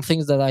be wrong on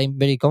things that I'm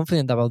very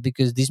confident about,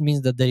 because this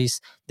means that there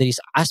is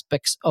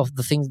aspects of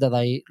the things that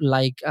I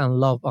like and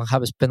love and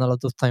have spent a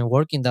lot of time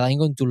working that I'm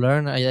going to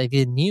learn. I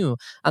didn't knew,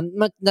 and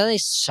that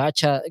is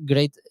such a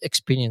great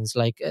experience.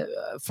 Like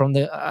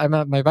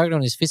my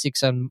background is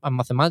physics and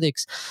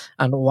mathematics,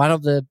 and one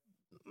of the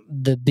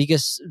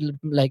biggest,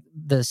 like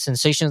the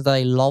sensations that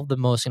I love the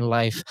most in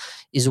life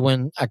is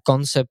when a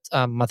concept,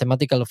 a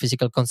mathematical or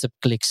physical concept,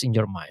 clicks in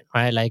your mind,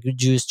 right? Like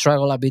you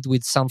struggle a bit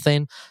with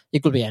something.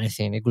 It could be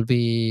anything. It could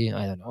be,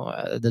 I don't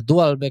know, the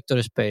dual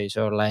vector space,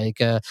 or like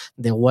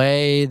the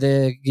way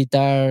the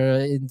guitar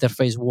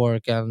interface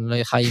work, and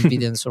like high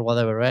impedance or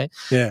whatever, right?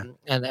 Yeah.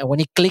 And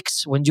when it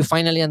clicks, when you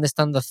finally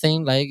understand the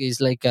thing, like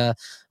it's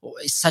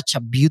such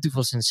a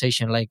beautiful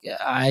sensation. Like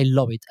I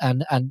love it,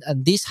 and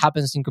this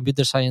happens in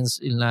computer science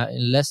in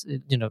less,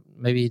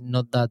 maybe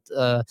not that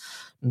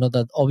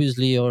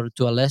obviously, or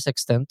to a less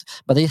extent,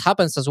 but it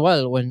happens as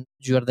well when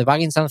you are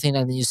debugging something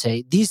and you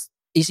say, this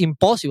is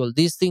impossible,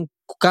 this thing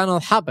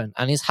cannot happen,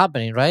 and it's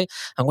happening, right?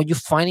 And when you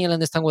finally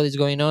understand what is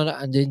going on,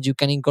 and then you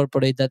can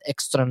incorporate that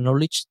extra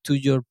knowledge to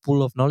your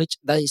pool of knowledge,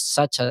 that is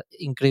such an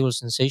incredible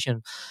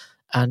sensation.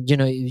 And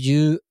if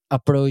you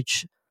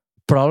approach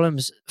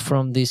problems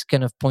from this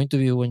kind of point of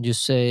view, when you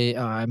say,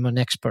 I'm an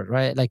expert,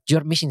 right? Like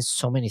you're missing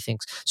so many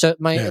things. So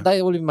Yeah.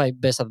 that will be my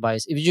best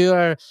advice. If you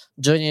are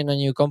joining a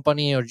new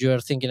company, or you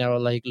are thinking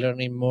about like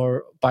learning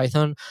more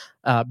Python,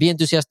 be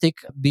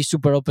enthusiastic, be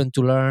super open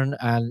to learn,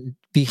 and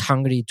be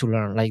hungry to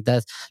learn. Like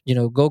that,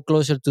 go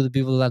closer to the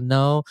people that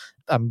know,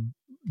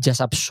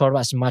 just absorb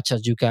as much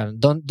as you can.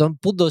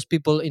 Don't put those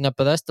people in a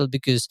pedestal,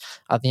 because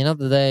at the end of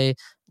the day,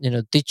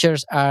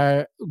 teachers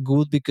are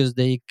good because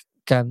they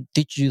can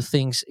teach you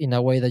things in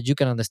a way that you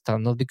can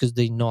understand, not because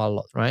they know a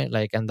lot,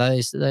 right? And that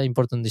is the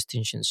important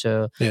distinction.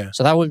 So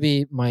that would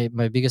be my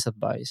biggest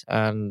advice,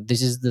 and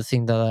this is the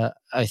thing that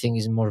I think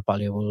is more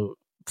valuable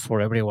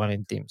for everyone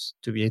in teams,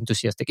 to be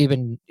enthusiastic,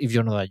 even if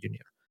you're not a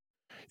junior.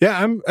 Yeah,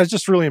 I was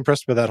just really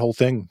impressed by that whole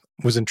thing.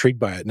 Was intrigued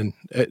by it, and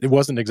it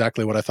wasn't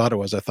exactly what I thought it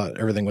was. I thought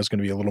everything was going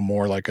to be a little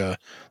more like a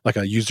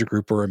user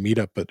group or a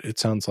meetup, but it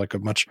sounds like a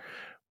much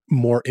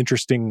more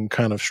interesting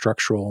kind of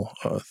structural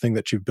thing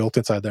that you've built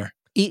inside there.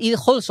 It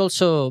holds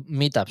also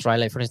meetups,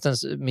 right? For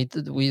instance, we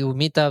do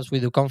meetups,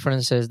 we do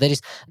conferences. There is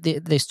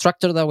the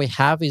structure that we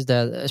have is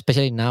that,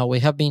 especially now,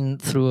 we have been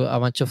through a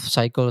bunch of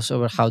cycles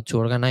over how to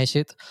organize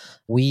it.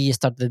 We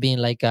started being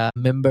like a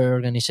member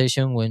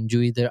organization when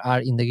you either are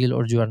in the guild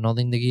or you are not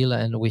in the guild,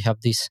 and we have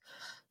these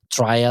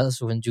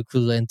trials when you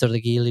could enter the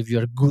guild if you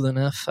are good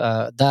enough.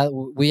 That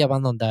we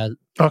abandoned that.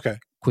 Okay.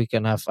 Quick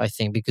enough, I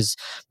think, because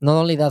not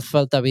only that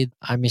felt a bit,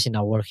 I'm missing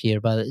a word here,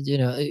 but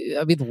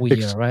a bit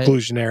weird, right?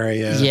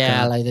 Exclusionary,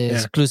 like the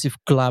exclusive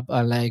club,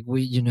 and it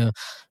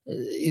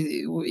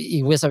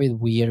was a bit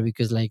weird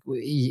because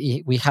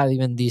we had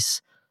even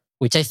this,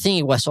 which I think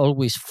it was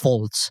always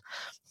false,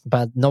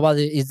 but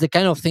nobody, it's the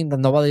kind of thing that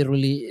nobody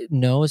really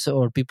knows,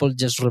 or people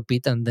just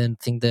repeat and then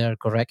think they are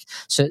correct.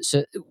 So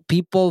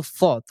people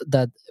thought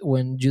that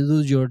when you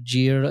do your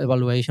year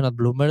evaluation at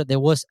Bloomberg,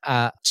 there was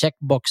a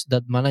checkbox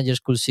that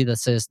managers could see that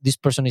says this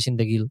person is in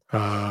the guild,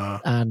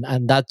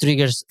 and that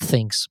triggers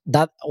things.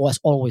 That was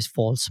always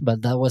false,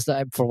 but that was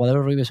for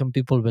whatever reason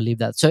people believe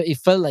that. So it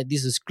felt like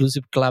this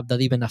exclusive club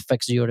that even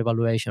affects your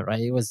evaluation,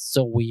 right? It was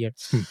so weird.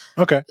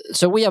 Okay.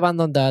 So we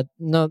abandoned that.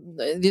 No,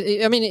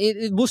 I mean,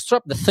 it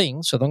bootstrapped the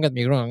thing, so don't get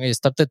me wrong, it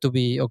started to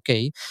be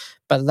okay.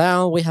 But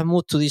now we have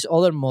moved to this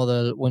other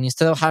model when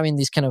instead of having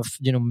this kind of,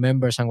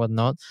 members and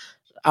whatnot,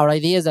 our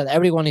idea is that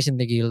everyone is in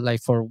the guild,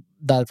 for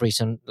that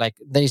reason.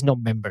 There is no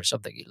members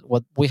of the guild.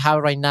 What we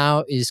have right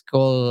now is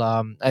called,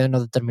 I don't know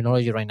the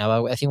terminology right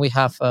now, but I think we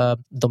have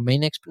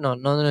domain it's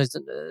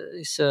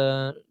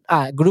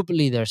group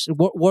leaders,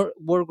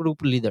 work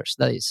group leaders,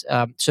 that is.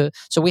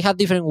 So we have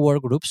different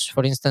work groups.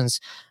 For instance,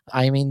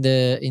 I'm in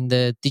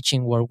the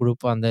teaching work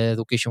group and the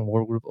education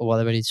work group, or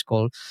whatever it's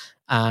called.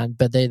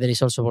 But there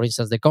is also, for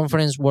instance, the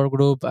conference work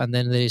group, and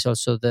then there is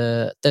also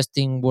the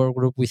testing work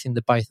group within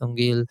the Python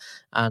guild,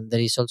 and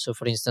there is also,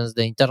 for instance,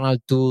 the internal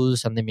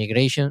tools and the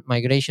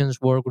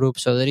migrations work group.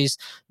 So there is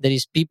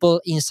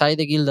people inside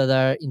the guild that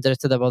are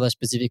interested about a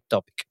specific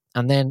topic,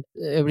 and then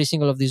every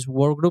single of these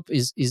work group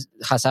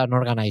has an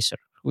organizer,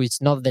 who is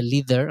not the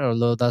leader,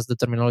 although that's the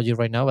terminology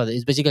right now, but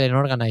it's basically an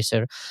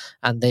organizer,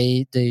 and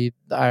they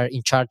are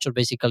in charge of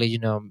basically,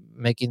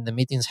 making the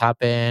meetings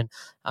happen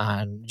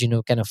and,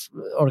 kind of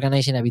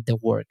organizing a bit the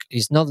work.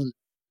 It's not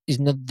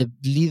the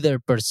leader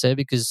per se,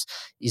 because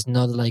it's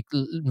not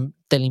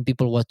telling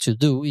people what to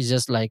do. It's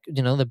just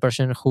the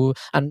person who,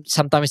 and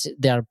sometimes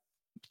there are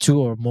 2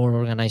 or more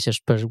organizers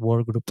per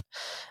work group.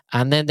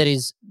 And then there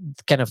is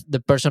kind of the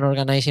person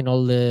organizing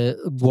all the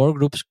work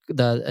groups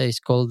that is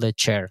called the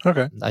chair.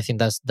 Okay. I think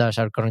that's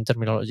our current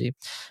terminology.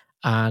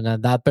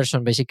 And that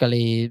person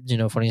basically,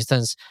 for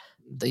instance,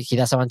 he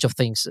does a bunch of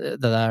things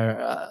that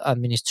are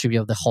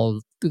administrative of the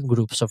whole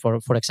group. So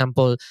for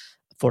example,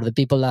 for the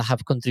people that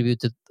have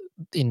contributed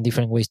in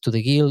different ways to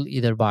the guild,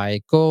 either by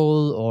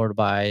code or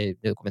by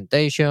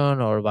documentation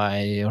or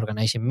by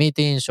organizing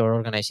meetings or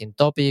organizing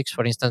topics.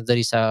 For instance, there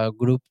is a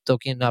group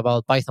talking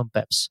about Python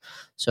PEPs.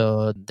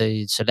 So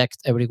they select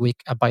every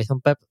week a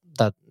Python PEP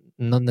that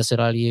not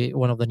necessarily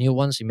one of the new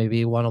ones, it may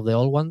be one of the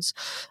old ones,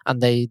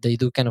 and they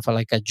do kind of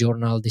a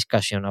journal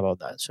discussion about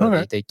that. So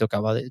okay. they talk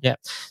about it. Yeah.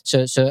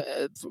 So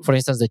for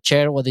instance, the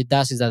chair, what it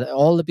does is that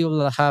all the people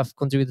that have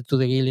contributed to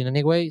the guild in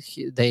any way,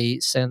 they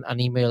send an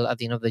email at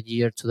the end of the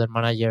year to their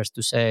managers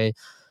to say,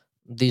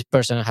 this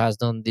person has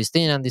done this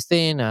thing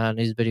and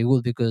it's very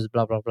good because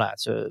blah blah blah.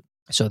 So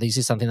this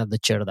is something that the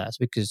chair does,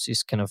 because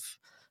it's kind of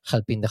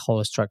helping the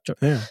whole structure.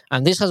 Yeah.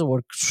 And this has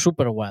worked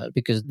super well,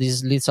 because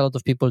this leads a lot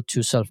of people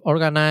to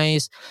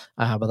self-organize,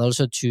 but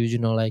also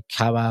to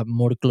have a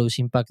more close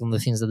impact on the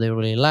things that they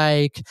really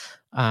like,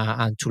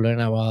 and to learn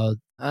about,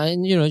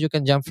 and you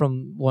can jump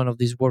from one of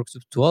these works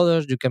to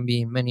others. You can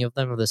be in many of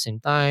them at the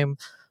same time,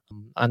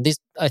 and this,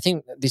 I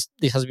think this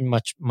has been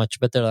much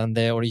better than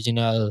the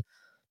original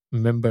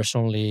members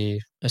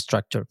only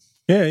structure.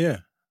 Yeah,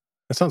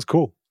 that sounds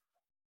cool.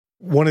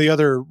 One of the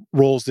other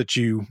roles that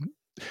you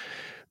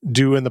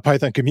do in the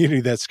Python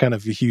community that's kind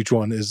of a huge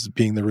one is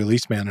being the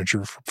release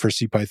manager for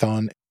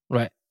CPython.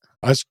 Right.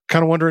 I was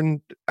kind of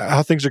wondering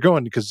how things are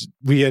going, because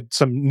we had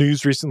some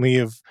news recently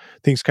of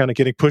things kind of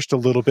getting pushed a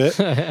little bit.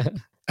 I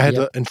had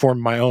to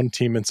inform my own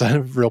team inside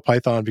of Real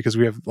Python, because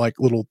we have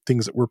little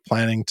things that we're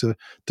planning to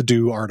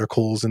do,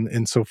 articles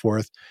and so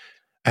forth.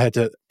 I had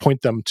to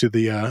point them to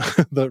the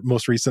the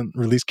most recent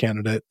release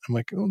candidate. I'm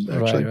like,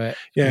 actually, right.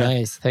 Yeah,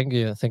 nice. Thank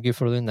you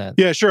for doing that.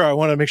 Yeah, sure. I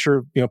want to make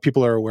sure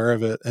people are aware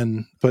of it.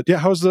 But yeah,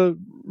 how's the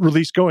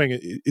release going?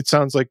 It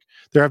sounds like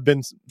there have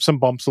been some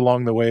bumps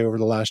along the way over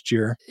the last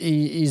year.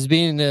 It's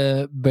been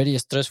very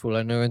stressful.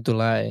 I'm not going to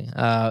lie.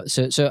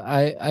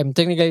 I'm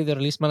technically the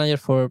release manager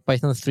for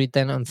Python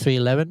 3.10 and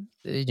 3.11.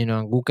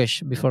 And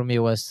Gukesh before me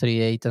was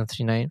 3.8 and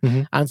 3.9.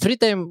 Mm-hmm. And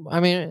 3.10, I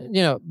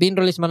mean, being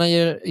release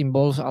manager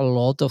involves a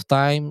lot of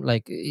time.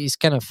 Like, it's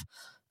kind of,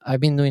 I've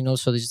been doing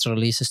also these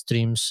release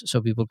streams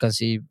so people can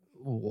see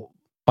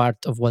part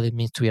of what it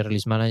means to be a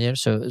release manager.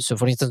 So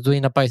for instance,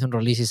 doing a Python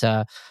release is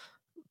a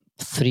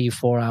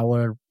 3-4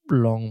 hour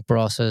long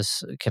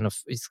process. Kind of,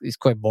 it's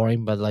quite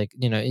boring, but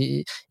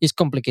it's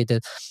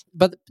complicated.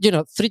 But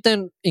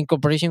 3.10 in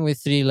comparison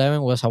with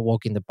 3.11 was a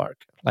walk in the park.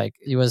 Like,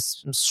 it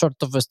was sort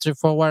of a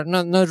straightforward,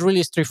 not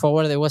really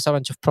straightforward. There was a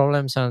bunch of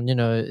problems, and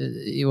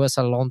it was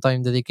a long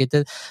time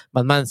dedicated.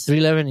 But man,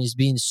 3.11 is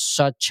being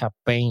such a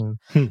pain.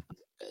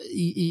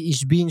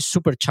 It's been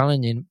super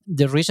challenging.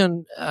 The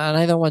reason, and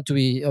I don't want to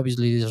be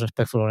obviously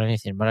disrespectful or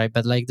anything, right?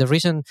 But the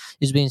reason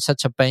it's been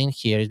such a pain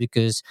here is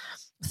because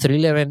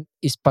 3.11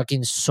 is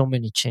packing so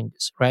many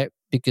changes, right?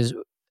 Because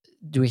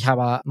we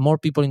have more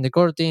people in the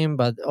core team,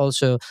 but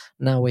also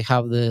now we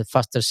have the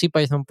faster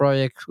CPython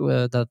project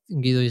that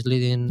Guido is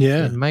leading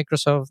in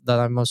Microsoft, that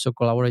I'm also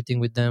collaborating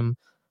with them,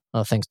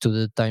 thanks to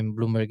the time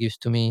Bloomberg gives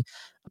to me.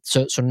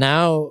 So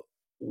now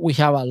we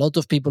have a lot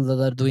of people that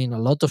are doing a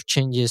lot of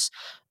changes,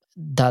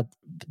 that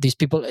these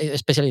people,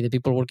 especially the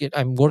people working,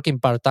 I'm working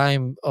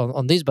part-time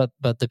on this, but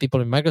the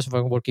people in Microsoft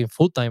are working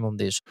full-time on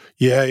this.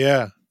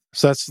 Yeah.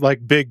 So that's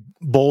like big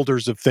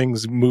boulders of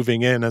things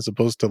moving in as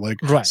opposed to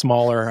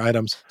smaller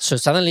items. So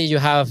suddenly you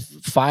have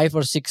 5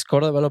 or 6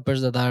 core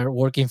developers that are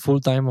working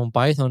full-time on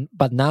Python,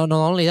 but now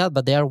not only that,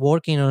 but they are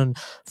working on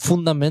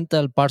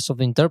fundamental parts of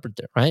the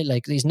interpreter, right?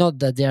 Like, it's not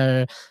that they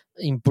are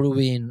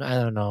improving, I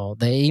don't know,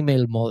 the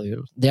email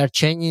module. They are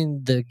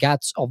changing the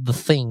guts of the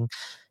thing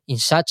in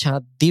such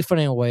a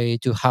different way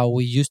to how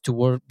we used to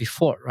work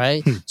before,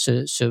 right?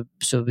 So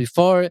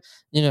before,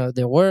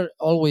 there were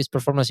always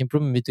performance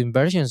improvement between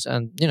versions,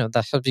 and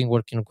that has been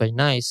working quite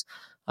nice.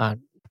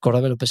 And core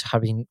developers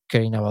have been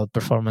caring about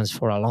performance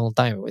for a long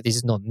time. This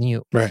is not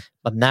new, right?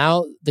 But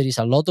now there is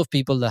a lot of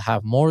people that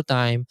have more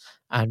time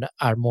and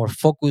are more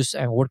focused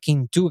and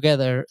working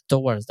together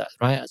towards that,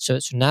 right? So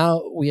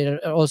now we are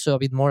also a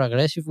bit more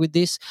aggressive with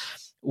this,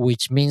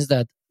 which means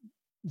that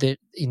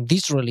in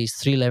this release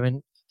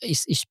 3.11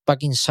 is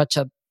packing such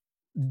a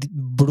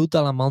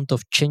brutal amount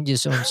of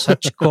changes on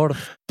such core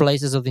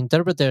places of the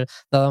interpreter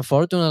that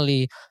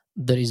unfortunately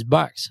there is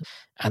bugs,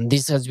 and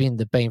this has been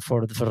the pain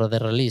for the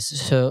release.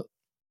 So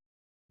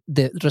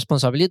the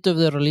responsibility of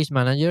the release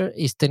manager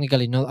is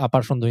technically not,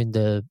 apart from doing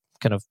the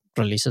kind of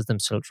releases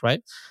themselves,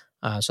 right?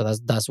 So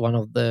that's one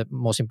of the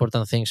most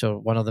important things, or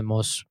one of the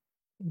most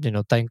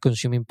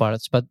time-consuming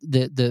parts. But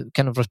the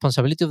kind of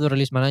responsibility of the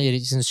release manager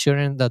is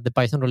ensuring that the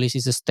Python release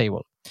is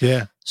stable.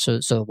 Yeah. So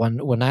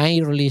when I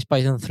release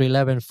Python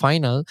 3.11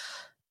 final,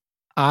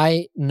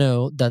 I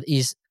know that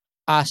is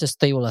as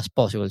stable as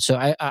possible. So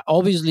I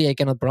obviously I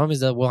cannot promise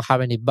that we'll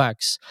have any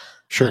bugs.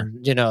 Sure.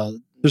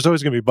 And, there's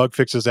always going to be bug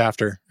fixes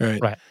after, right?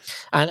 Right.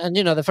 And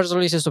the first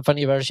releases of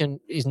any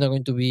version is not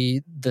going to be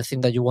the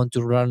thing that you want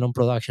to run on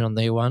production on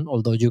day one,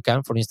 although you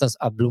can. For instance,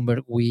 at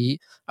Bloomberg, we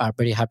are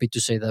very happy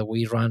to say that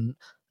we run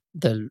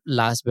the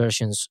last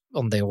versions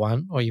on day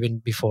one or even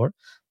before.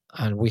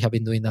 And we have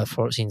been doing that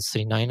since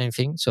 3.9, I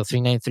think. So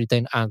 3.9,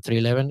 3.10, and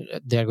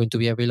 3.11, they are going to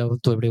be available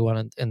to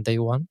everyone on day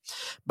one.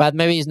 But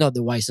maybe it's not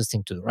the wisest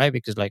thing to do, right?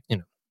 Because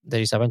there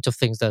is a bunch of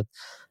things that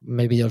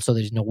maybe also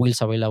there is no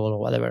wheels available or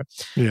whatever.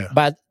 Yeah.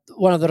 But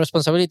one of the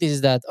responsibilities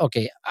is that,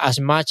 okay, as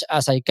much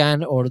as I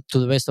can, or to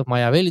the best of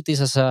my abilities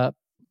as a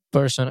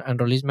person and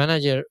release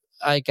manager,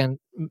 I can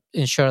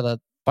ensure that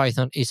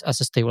Python is as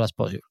stable as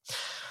possible.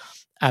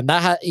 And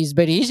that is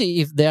very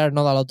easy if there are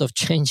not a lot of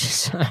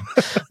changes.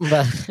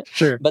 But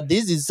sure. But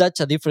this is such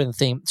a different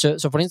thing. So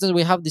for instance,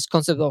 we have this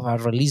concept of a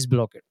release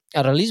blocker.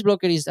 A release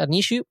blocker is an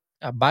issue,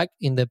 a bug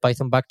in the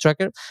Python bug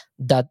tracker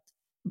that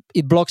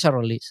it blocks a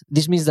release.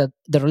 This means that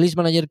the release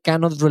manager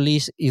cannot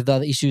release if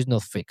that issue is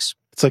not fixed.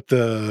 It's like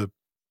the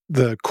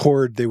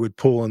cord they would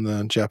pull in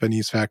the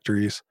Japanese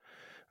factories.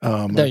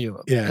 There you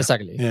go. Yeah.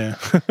 Exactly. Yeah.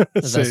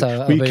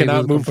 So we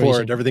cannot move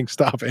forward. Everything's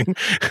stopping.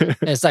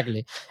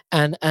 Exactly.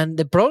 And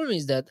the problem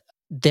is that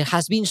there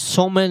has been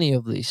so many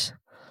of these.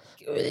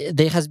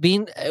 There has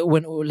been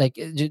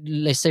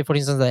let's say for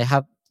instance that I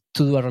have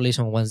to do a release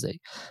on Wednesday.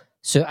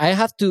 So I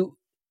have to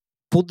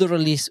put the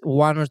release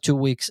 1 or 2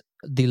 weeks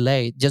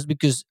delayed just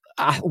because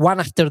one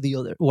after the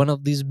other, one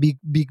of these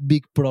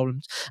big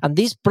problems. And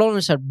these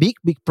problems are big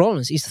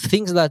problems. It's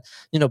things that,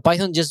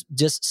 Python just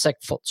seg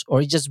faults,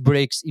 or it just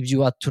breaks if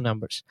you add 2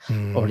 numbers.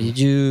 Or if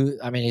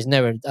it's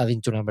never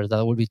adding 2 numbers.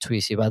 That would be too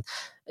easy. But,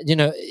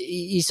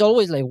 it's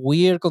always like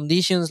weird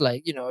conditions,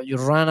 like, you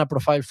run a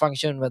profile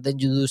function, but then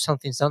you do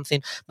something.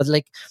 But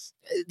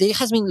there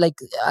has been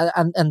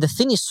and the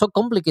thing is so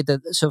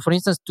complicated. So for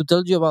instance, to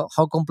tell you about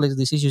how complex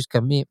these issues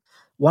can be,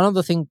 one of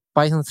the things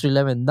Python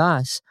 3.11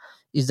 does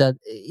is that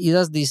it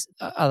does this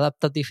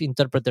adaptive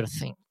interpreter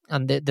thing.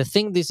 And the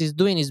thing this is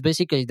doing is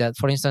basically that,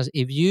 for instance,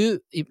 if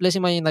let's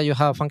imagine that you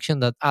have a function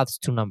that adds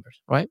two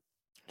numbers, right?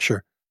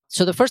 Sure.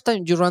 So the first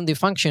time you run the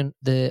function,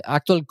 the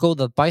actual code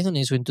that Python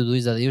is going to do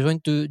is that you're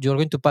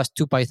going to pass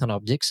two Python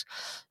objects,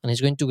 and it's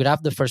going to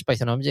grab the first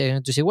Python object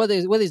and to say what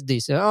is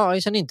this? Oh,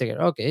 it's an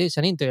integer. Okay, it's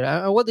an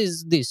integer. What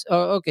is this?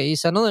 Oh, okay,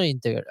 it's another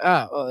integer.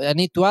 I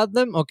need to add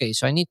them. Okay,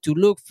 so I need to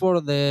look for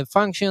the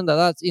function that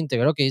adds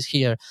integer. Okay, it's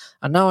here,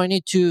 and now I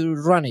need to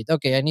run it.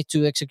 Okay, I need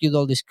to execute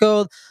all this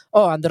code.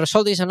 Oh, and the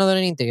result is another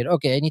integer.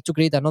 Okay, I need to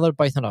create another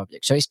Python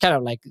object. So it's kind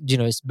of like,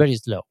 it's very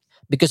slow,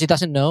 because it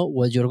doesn't know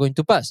what you're going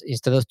to pass.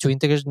 Instead of two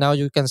integers, now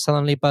you can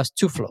suddenly pass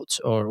two floats,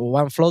 or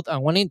one float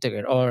and one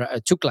integer, or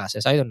two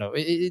classes. I don't know.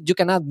 You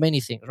can add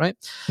many things, right?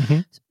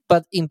 Mm-hmm.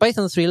 But in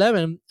Python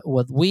 3.11,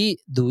 what we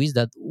do is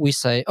that we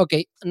say,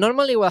 okay,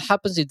 normally what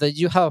happens is that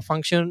you have a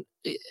function,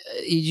 if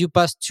you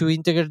pass two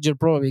integers, you'll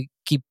probably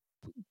keep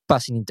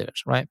passing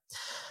integers, right?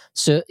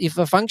 So if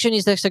a function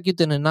is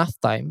executed enough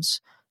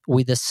times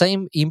with the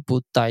same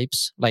input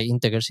types, like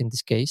integers in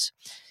this case,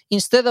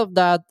 instead of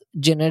that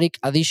generic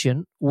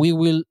addition, we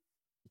will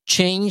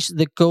change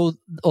the code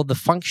of the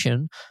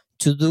function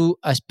to do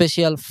a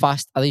special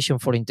fast addition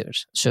for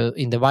integers. So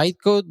in the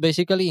bytecode,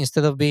 basically,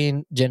 instead of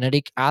being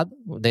generic add,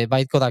 the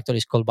bytecode actually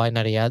is called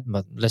binary add,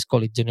 but let's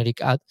call it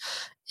generic add.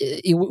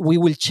 We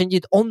will change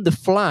it on the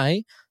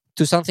fly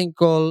to something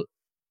called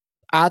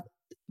add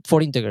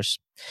for integers.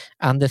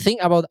 And the thing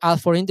about add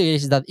for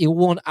integers is that it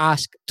won't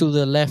ask to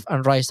the left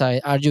and right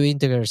side, are you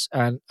integers?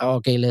 And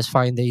okay, let's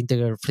find the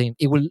integer thing.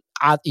 It will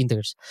add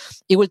integers.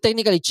 It will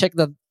technically check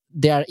that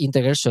they are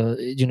integers. So,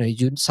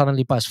 if you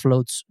suddenly pass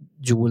floats,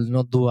 you will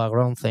not do a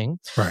ground thing.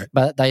 Right.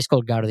 But that is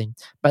called guarding.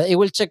 But it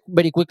will check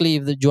very quickly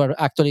if you are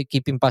actually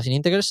keeping passing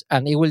integers,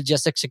 and it will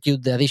just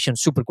execute the addition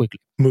super quickly.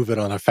 Move it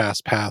on a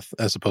fast path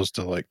as opposed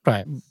to like...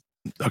 Right.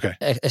 Okay.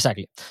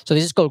 Exactly. So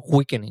this is called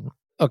quickening.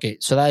 Okay,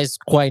 so that is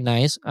quite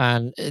nice,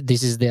 and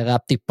this is the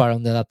adaptive part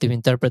of the adaptive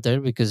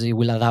interpreter, because it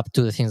will adapt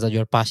to the things that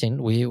you're passing.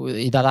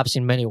 It adapts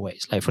in many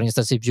ways. Like, for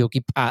instance, if you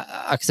keep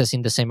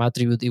accessing the same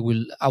attribute, it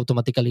will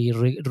automatically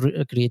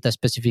create a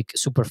specific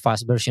super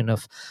fast version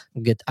of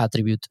get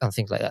attribute and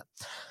things like that.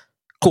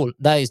 Cool,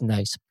 that is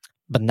nice.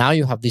 But now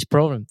you have this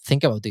problem.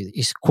 Think about it.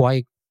 It's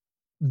quite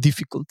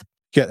difficult.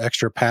 Get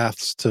extra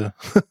paths to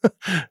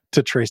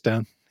to trace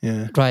down.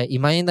 Yeah. Right.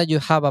 Imagine that you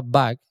have a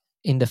bug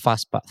in the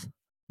fast path.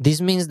 This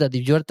means that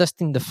if you're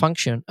testing the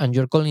function and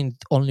you're calling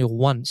it only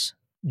once,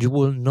 you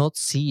will not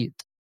see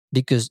it,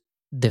 because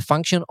the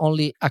function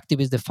only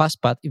activates the fast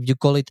path if you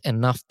call it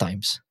enough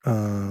times.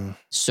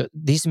 So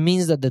this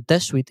means that the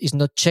test suite is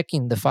not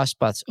checking the fast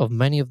paths of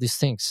many of these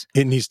things.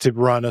 It needs to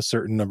run a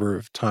certain number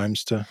of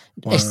times to...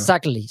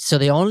 Exactly. So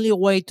the only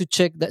way to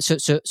check that...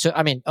 So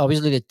I mean,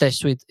 obviously the test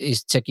suite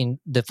is checking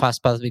the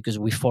fast path because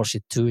we force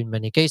it to in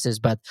many cases.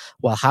 But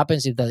what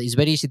happens is that it's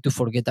very easy to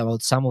forget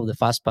about some of the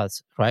fast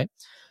paths, right?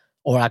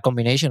 Or a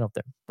combination of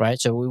them, right?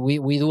 So we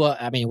do,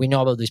 we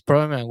know about this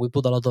problem, and we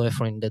put a lot of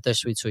effort in the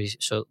test suite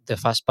so the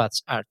fast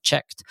paths are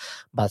checked.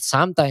 But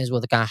sometimes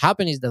what can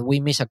happen is that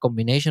we miss a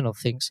combination of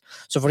things.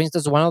 So for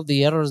instance, one of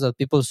the errors that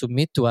people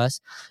submit to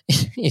us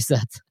is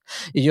that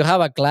if you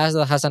have a class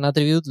that has an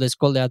attribute, let's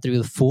call the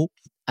attribute foo,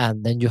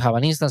 and then you have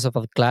an instance of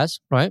a class,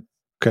 right?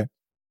 Okay.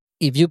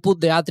 If you put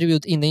the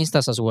attribute in the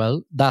instance as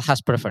well, that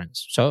has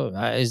preference. So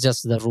it's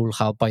just the rule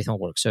how Python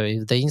works. So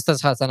if the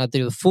instance has an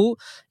attribute foo,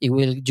 you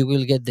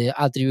will get the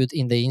attribute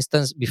in the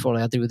instance before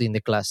the attribute in the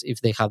class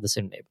if they have the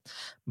same name.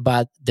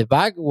 But the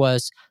bug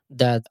was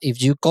that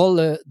if you call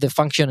the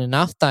function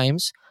enough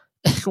times,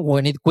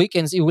 when it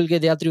quickens, it will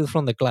get the attribute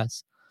from the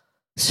class.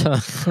 So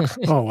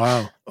oh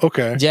wow,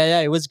 okay. Yeah,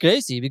 it was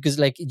crazy, because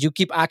like you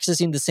keep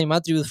accessing the same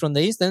attribute from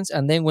the instance,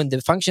 and then when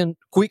the function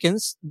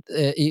quickens,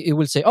 it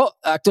will say, oh,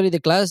 actually the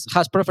class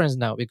has preference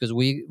now because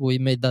we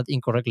made that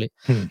incorrectly.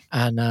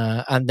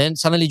 And then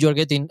suddenly you're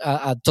getting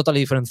a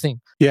totally different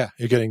thing. Yeah,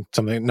 you're getting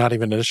something not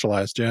even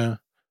initialized. Yeah.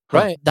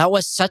 Right. That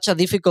was such a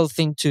difficult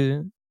thing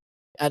to...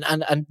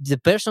 And the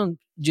person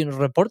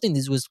reporting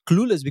this was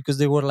clueless, because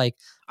they were like,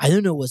 I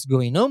don't know what's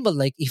going on, but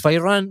like if I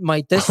run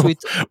my test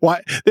suite...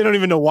 why? They don't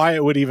even know why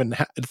it would even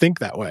think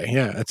that way.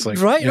 Yeah, it's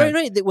like...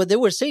 Right. What they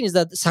were saying is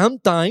that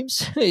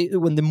sometimes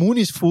when the moon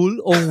is full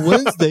on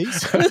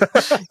Wednesdays,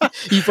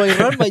 if I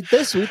run my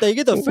test suite, I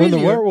get a failure. When the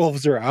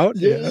werewolves are out.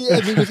 Yeah.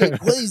 It was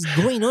like, what is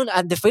going on?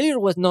 And the failure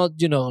was not,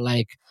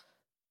 like,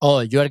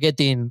 oh, you are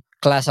getting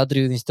class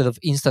attribute instead of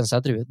instance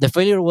attribute. The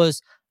failure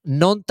was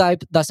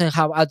non-type doesn't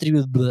have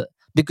attribute blah.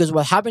 Because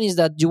what happened is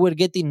that you were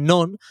getting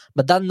none,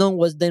 but that none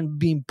was then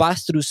being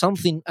passed through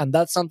something, and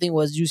that something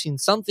was using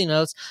something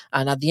else.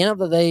 And at the end of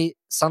the day,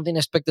 something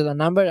expected a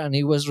number and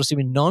it was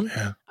receiving none,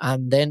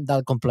 and then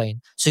that complaint.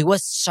 So it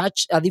was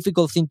such a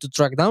difficult thing to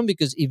track down,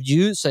 because if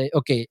you say,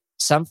 okay,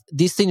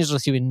 this thing is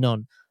receiving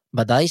none,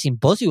 but that is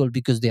impossible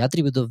because the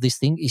attribute of this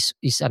thing is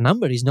a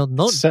number, is not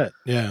none. Set,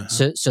 yeah.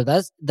 So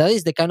that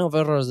is the kind of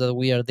errors that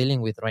we are dealing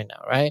with right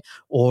now, right?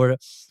 Or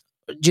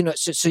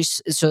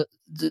so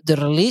the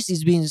release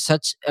is being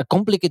such a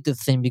complicated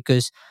thing,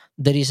 because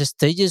there is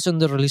stages on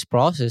the release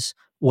process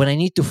when I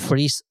need to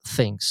freeze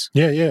things.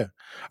 Yeah.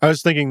 I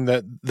was thinking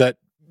that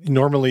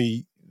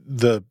normally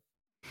the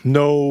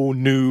no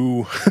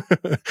new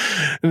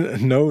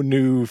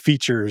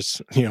features,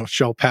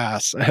 shall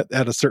pass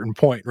at a certain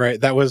point,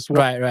 right? That was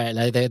right,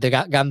 like the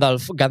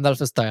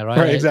Gandalf style, right?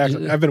 Right,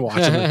 exactly. I've been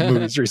watching the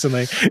movies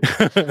recently.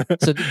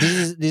 So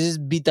this is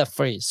beta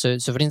phase. So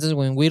for instance,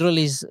 when we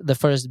release the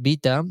first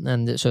beta,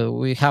 and so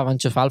we have a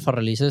bunch of alpha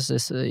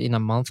releases in a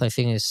month, I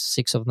think it's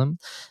 6 of them.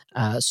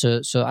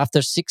 So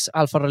after 6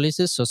 alpha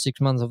releases, so 6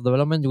 months of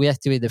development, we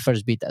activate the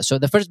first beta. So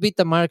the first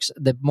beta marks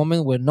the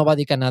moment where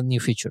nobody can add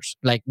new features,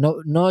 like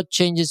no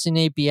changes in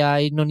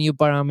API, no new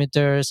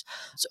parameters.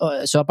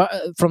 So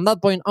from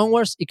that point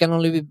onwards, it can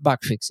only be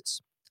bug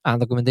fixes and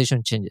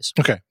documentation changes.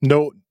 Okay.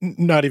 No,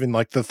 not even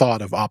like the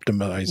thought of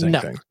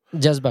optimizing things.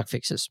 Just bug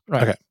fixes,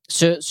 right? Okay.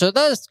 So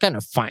that's kind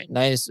of fine.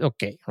 That is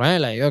okay, right?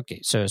 Like,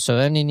 okay, so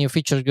any new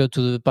features go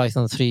to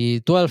Python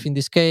 3.12 in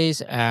this case,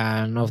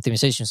 and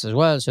optimizations as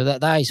well. So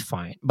that is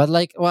fine. But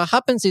like, what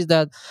happens is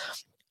that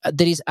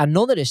there is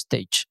another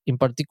stage, in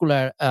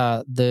particular,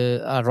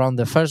 around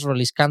the first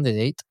release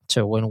candidate.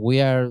 So when we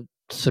are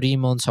 3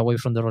 months away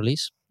from the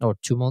release, or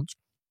 2 months.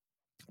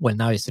 Well,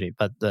 now it's 3,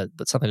 but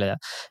something like that.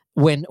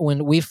 When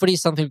we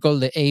freeze something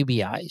called the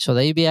ABI. So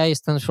the ABI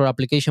stands for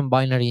Application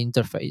Binary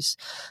Interface,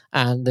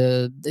 and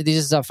this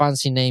is a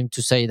fancy name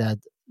to say that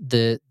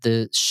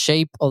the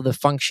shape of the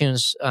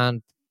functions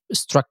and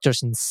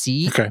structures in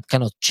C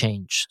cannot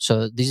change.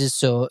 So this is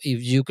so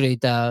if you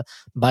create a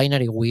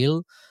binary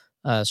wheel.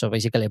 So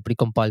basically a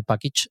precompiled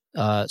package.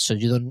 So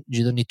you don't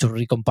need to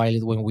recompile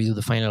it when we do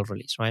the final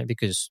release, right?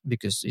 Because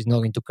it's not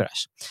going to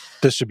crash.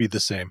 This should be the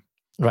same.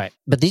 Right.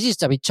 But this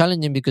is a bit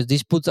challenging because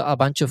this puts a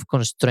bunch of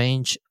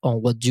constraints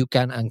on what you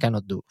can and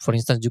cannot do. For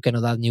instance, you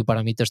cannot add new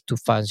parameters to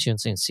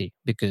functions in C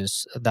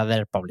because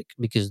they're public,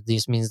 because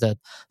this means that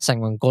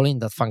someone calling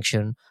that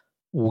function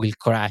will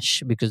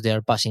crash because they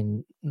are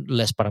passing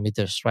less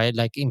parameters, right?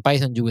 Like in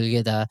Python, you will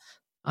get a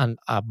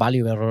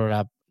value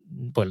error,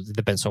 well, it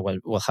depends on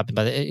what happened.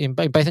 But in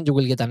Python, you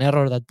will get an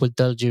error that will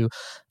tell you,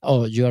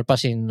 oh, you are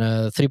passing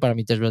 3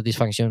 parameters, but this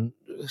function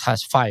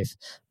has 5.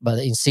 But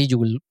in C, you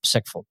will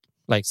segfault.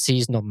 Like C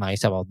is not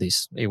nice about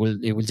this. It will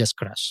just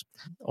crash,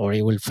 or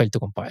it will fail to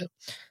compile.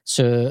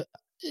 So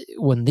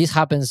when this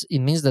happens, it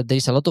means that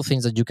there's a lot of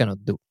things that you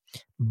cannot do.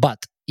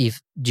 But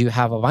if you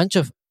have a bunch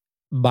of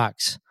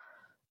bugs,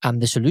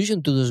 and the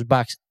solution to those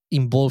bugs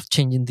involves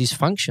changing these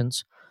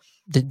functions,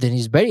 then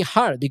it's very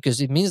hard,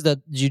 because it means that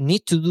you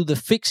need to do the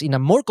fix in a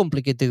more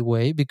complicated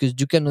way because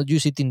you cannot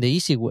use it in the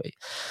easy way.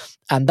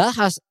 And that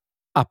has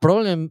a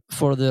problem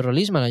for the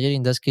release manager,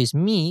 in this case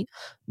me,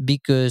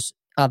 because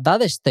at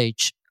that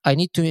stage, I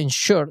need to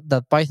ensure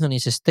that Python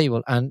is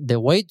stable. And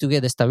the way to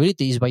get the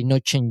stability is by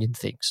not changing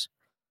things,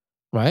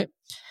 right?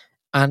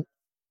 And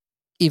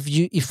if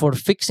for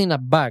fixing a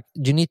bug,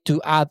 you need to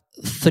add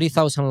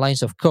 3,000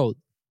 lines of code.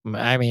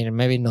 I mean,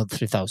 maybe not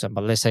 3,000,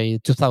 but let's say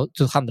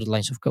 200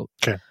 lines of code.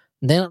 Okay.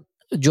 Then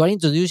you are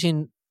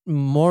introducing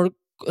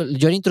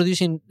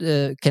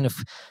kind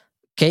of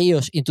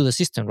chaos into the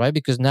system, right?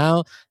 Because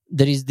now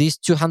there is these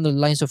 200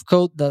 lines of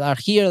code that are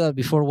here that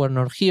before were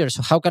not here.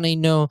 So how can I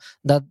know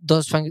that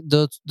those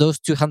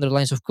 200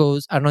 lines of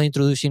code are not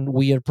introducing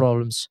weird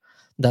problems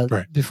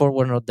that before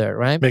were not there,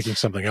 right? Making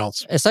something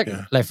else. Exactly.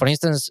 Yeah. Like for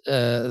instance,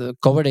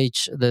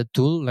 Coverage, the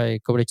tool,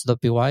 like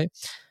coverage.py,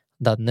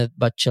 that Ned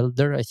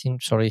Batchelder, I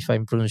think, sorry if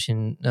I'm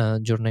pronouncing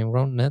your name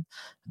wrong, Ned,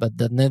 but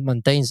that Ned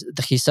maintains,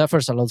 he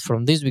suffers a lot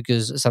from this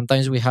because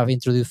sometimes we have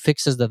introduced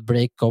fixes that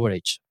break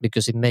coverage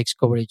because it makes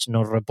coverage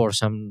not report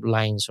some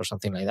lines or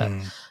something like that.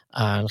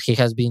 And he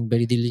has been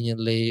very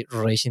diligently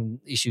raising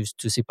issues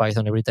to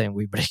CPython every time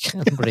we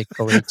break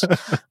coverage.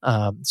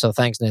 So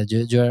thanks, Ned.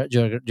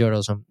 You're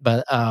awesome.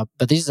 But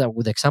this is a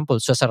good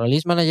example. So as a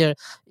release manager,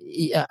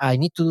 I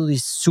need to do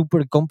this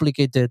super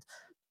complicated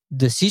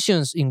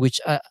decisions in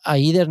which I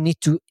either need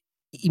to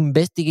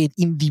investigate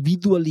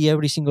individually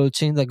every single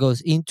change that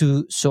goes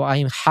into, so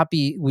I'm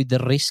happy with the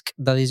risk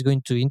that is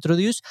going to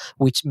introduce,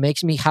 which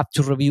makes me have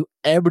to review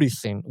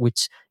everything,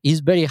 which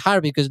is very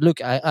hard because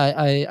look,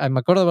 I'm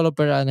a core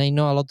developer and I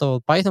know a lot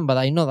about Python, but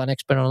I'm not an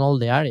expert on all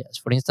the areas.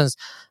 For instance,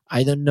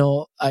 I am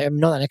not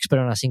an expert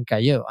on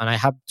Async.io, and I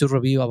have to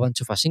review a bunch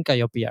of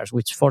Async.io PRs,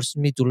 which forced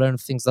me to learn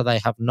things that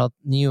I have not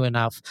knew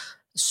enough,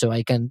 so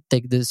I can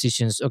take the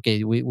decisions.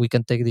 Okay, we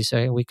can take this.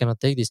 We cannot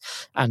take this,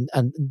 and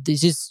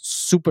this is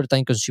super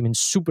time consuming.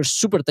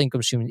 Super time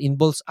consuming.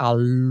 Involves a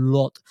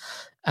lot,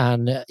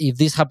 and if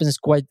this happens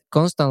quite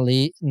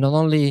constantly, not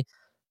only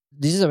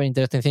this is a very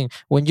interesting thing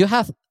when you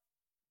have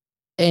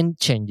n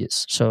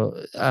changes, so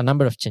a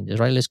number of changes,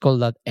 right? Let's call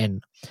that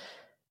n.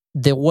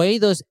 The way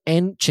those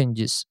n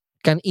changes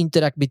can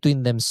interact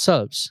between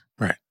themselves,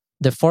 right?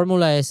 The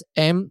formula is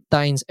m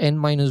times n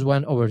minus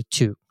 1 over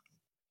 2.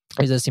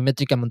 Is a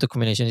symmetric amount of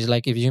combination. It's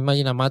like if you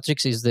imagine a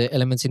matrix, is the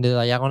elements in the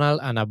diagonal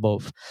and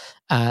above.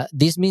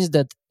 This means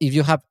that if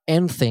you have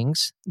n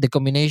things, the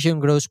combination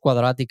grows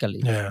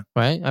quadratically. Yeah.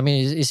 Right? I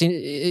mean,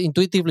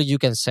 intuitively you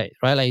can say,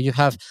 right? Like you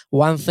have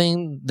one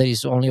thing, there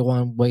is only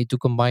one way to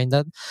combine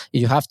that.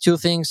 If you have two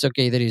things,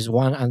 okay, there is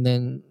one, and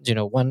then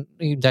one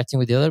interacting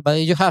with the other. But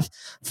if you have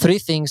three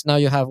things, now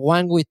you have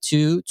one with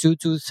two, two,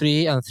 two,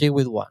 three, and three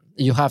with one.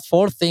 You have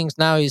four things,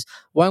 now is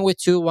one with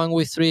two, one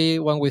with three,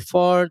 one with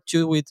four,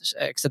 two with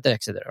etc.,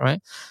 etc.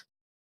 Right?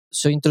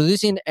 So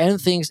introducing n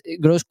things,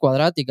 it grows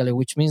quadratically,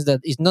 which means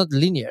that it's not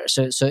linear.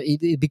 So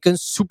it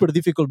becomes super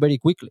difficult very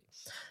quickly.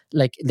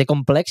 Like the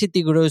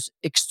complexity grows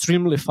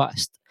extremely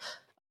fast.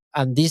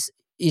 And this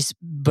is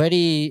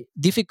very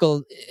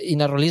difficult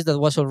in a release that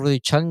was already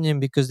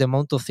challenging because the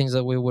amount of things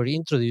that we were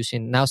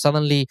introducing. Now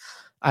suddenly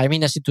I'm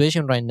in a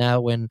situation right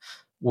now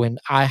when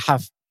I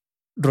have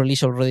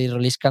released already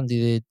release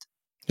candidate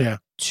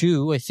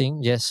 2, I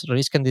think. Yes,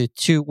 release candidate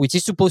 2, which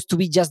is supposed to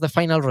be just the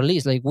final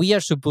release. Like we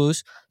are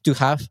supposed to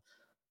have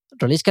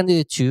release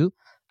candidate 2,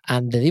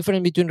 and the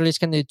difference between release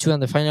candidate 2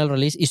 and the final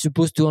release is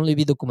supposed to only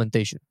be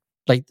documentation.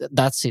 Like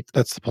that's it.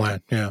 That's the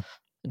plan. Yeah.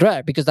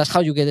 Right, because that's how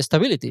you get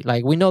stability.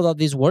 Like we know that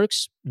this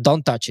works,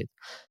 don't touch it.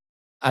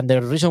 And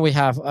the reason we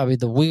have a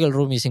bit of wiggle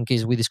room is in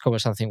case we discover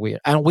something weird.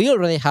 And we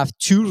already have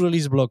 2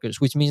 release blockers,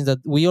 which means that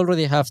we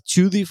already have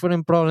 2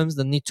 different problems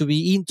that need to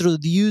be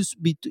introduced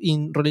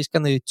in release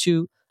candidate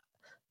 2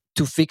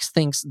 to fix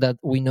things that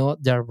we know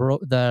they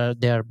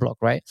are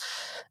blocked, right?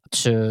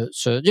 So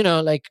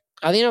like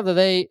at the end of the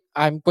day,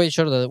 I'm quite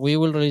sure that we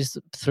will release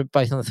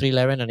Python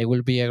 3.11 and it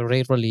will be a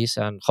great release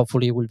and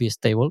hopefully it will be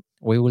stable.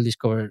 We will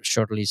discover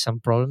shortly some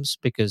problems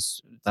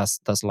because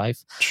that's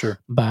life. Sure.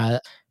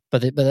 But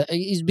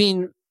it's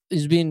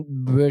been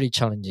very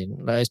challenging,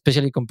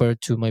 especially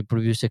compared to my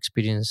previous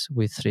experience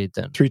with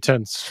 3.10.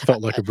 3.10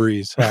 felt like a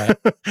breeze. Right.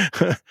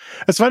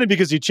 It's funny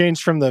because you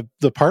changed from the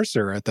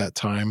parser at that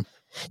time.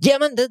 Yeah,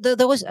 man,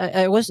 that was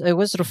I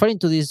was referring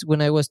to this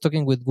when I was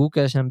talking with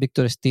Gukash and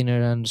Victor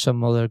Steiner and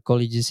some other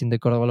colleagues in the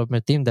core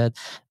development team, that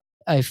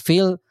I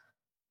feel,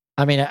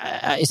 I mean,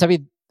 it's a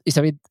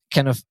bit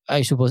kind of,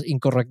 I suppose,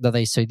 incorrect that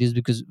I say this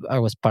because I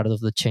was part of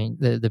the change,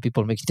 the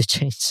people making the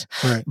change.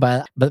 Right.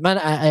 But man,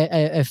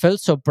 I felt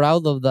so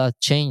proud of that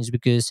change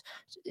because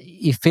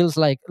it feels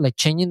like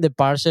changing the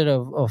parser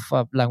of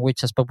a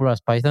language as popular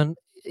as Python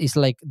is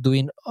like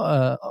doing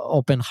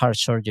open heart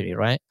surgery,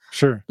 right?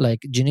 Sure.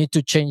 Like you need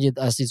to change it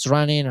as it's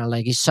running, and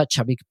like it's such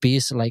a big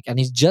piece, like, and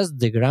it's just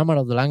the grammar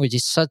of the language.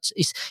 It's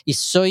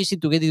so easy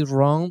to get it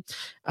wrong.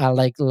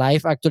 Like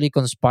life actually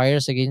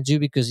conspires against you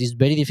because it's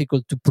very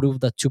difficult to prove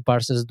that 2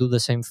 parsers do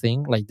the same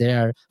thing. Like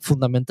there are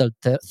fundamental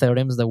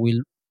theorems that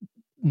will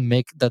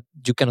make that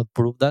you cannot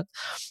prove that,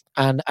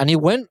 and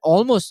it went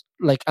almost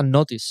like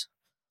unnoticed.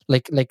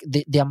 Like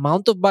the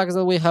amount of bugs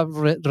that we have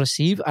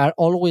received are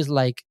always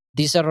like,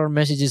 these error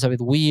messages a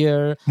bit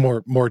weird.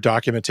 More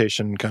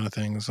documentation kind of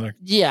things. Like,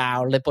 yeah,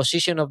 or the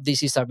position of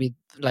this is a bit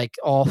like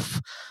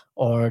off,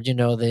 or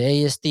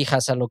the AST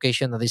has a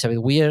location that is a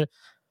bit weird.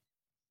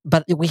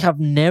 But we have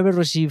never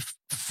received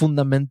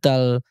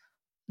fundamental,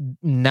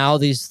 now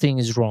this thing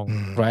is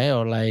wrong, right?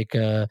 Or like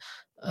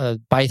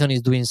Python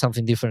is doing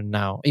something different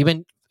now.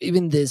 Even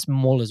the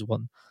smallest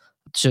one.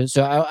 So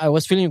I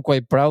was feeling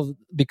quite proud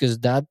because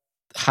that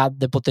had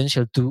the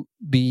potential to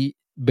be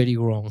very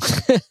wrong.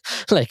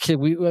 Like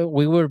we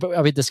were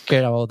a bit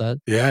scared about that.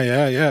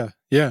 Yeah.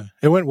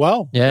 It went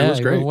well. Yeah, it was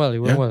great. It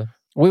went well.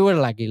 We were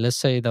lucky. Let's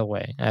say it that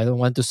way. I don't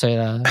want to say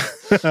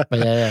that, but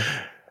yeah.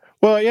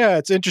 Well, yeah,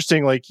 it's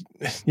interesting. Like,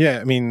 yeah,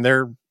 I mean,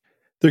 they're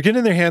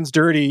getting their hands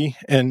dirty,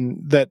 and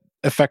that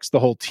affects the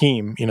whole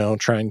team.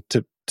 Trying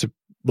to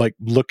like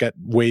look at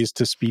ways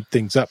to speed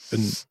things up,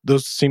 and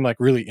those seem like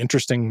really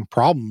interesting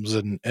problems,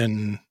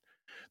 and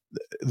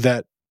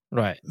that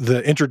right,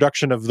 the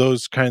introduction of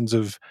those kinds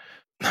of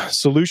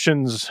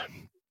solutions,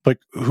 like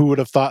who would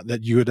have thought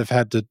that you would have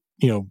had to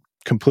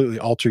completely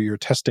alter your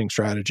testing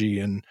strategy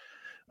and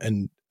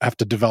have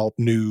to develop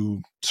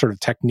new sort of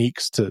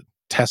techniques to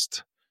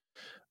test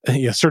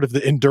sort of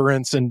the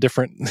endurance in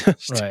different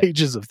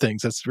stages of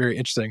things. That's very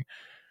interesting.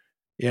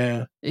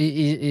 Yeah,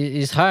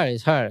 it's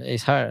hard.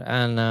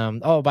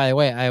 And oh, by the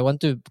way, I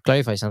want to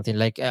clarify something.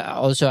 Like,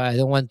 also, I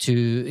don't want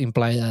to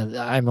imply that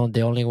I'm not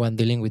the only one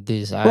dealing with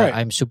this.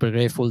 I'm super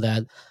grateful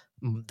that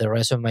the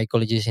rest of my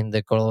colleagues in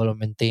the core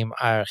development team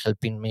are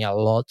helping me a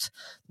lot.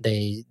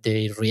 They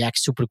react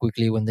super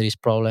quickly when there is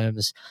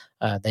problems.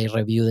 They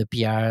review the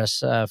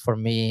PRs for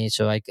me,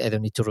 so I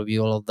don't need to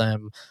review all of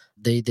them.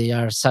 They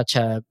are such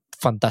a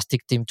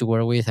fantastic team to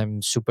work with.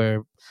 I'm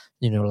super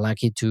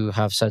lucky to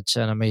have such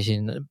an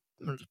amazing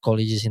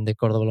colleagues in the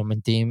core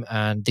development team,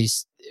 and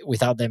this,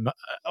 without them,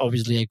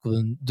 obviously I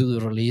couldn't do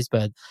the release.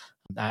 But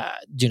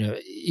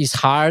it's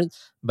hard,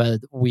 but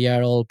we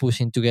are all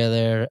pushing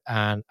together,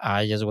 and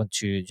I just want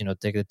to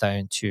take the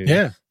time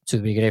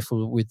to be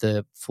grateful with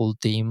the full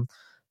team.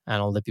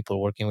 and all the people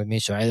working with me.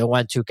 So I don't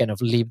want to kind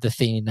of leave the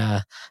thing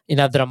in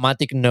a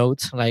dramatic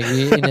note. Like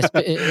we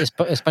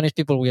in Spanish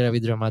people, we are a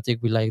bit dramatic.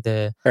 We like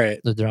the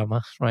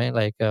drama, right?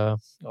 Like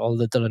all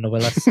the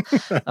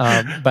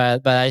telenovelas.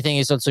 But I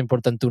think it's also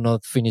important to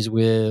not finish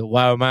with,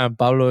 wow, man,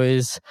 Pablo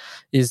is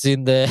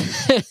in the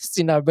is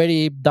in a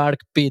very dark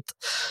pit.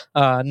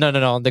 No.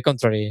 On the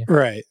contrary,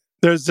 right.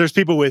 There's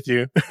people with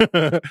you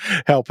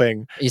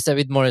helping. It's a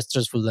bit more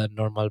stressful than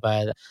normal,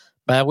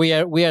 but we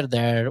are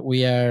there.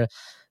 We are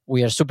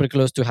super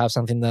close to have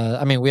something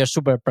that, I mean, we are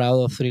super proud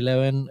of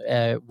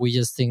 311. We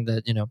just think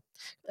that,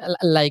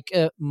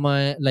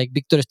 like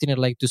Victor Stinner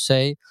like to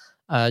say,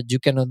 you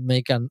cannot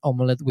make an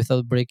omelette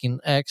without breaking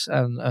eggs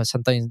and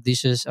sometimes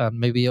dishes and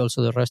maybe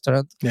also the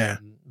restaurant. Yeah.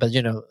 But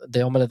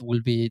the omelette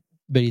will be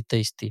very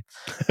tasty.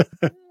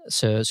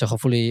 So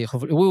hopefully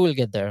we will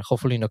get there.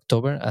 Hopefully in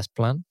October as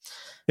planned.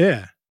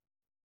 Yeah.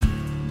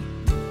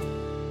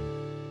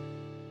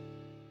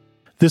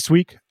 This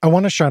week, I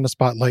want to shine a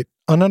spotlight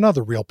on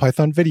another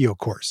RealPython video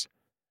course.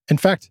 In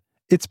fact,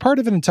 it's part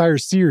of an entire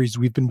series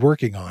we've been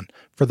working on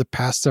for the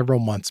past several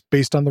months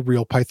based on the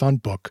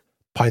RealPython book,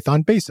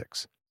 Python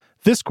Basics.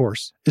 This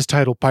course is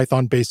titled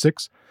Python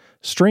Basics,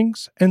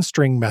 Strings and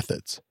String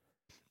Methods.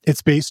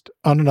 It's based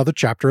on another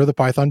chapter of the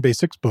Python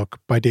Basics book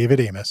by David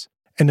Amos.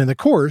 And in the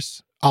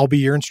course, I'll be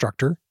your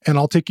instructor, and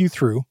I'll take you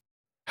through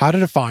how to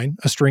define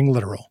a string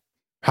literal,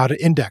 how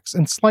to index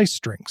and slice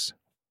strings,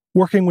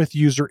 working with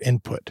user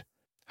input,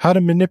 how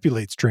to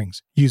manipulate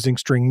strings using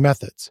string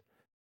methods,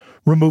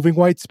 removing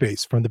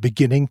whitespace from the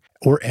beginning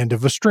or end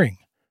of a string,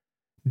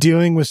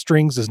 dealing with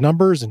strings as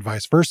numbers and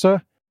vice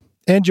versa,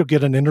 and you'll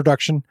get an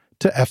introduction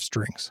to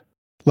f-strings.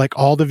 Like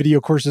all the video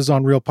courses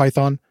on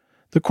RealPython,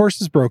 the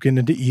course is broken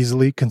into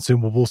easily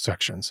consumable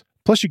sections.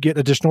 Plus, you get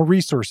additional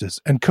resources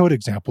and code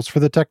examples for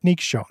the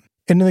techniques shown.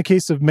 And in the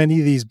case of many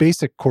of these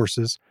basic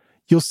courses,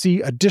 you'll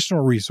see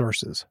additional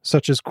resources,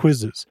 such as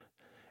quizzes.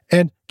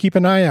 And keep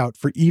an eye out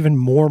for even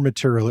more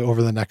material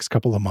over the next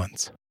couple of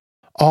months.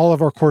 All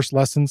of our course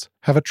lessons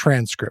have a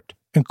transcript,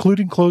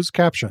 including closed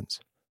captions.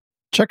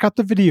 Check out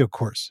the video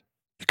course.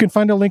 You can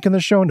find a link in the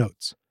show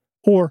notes,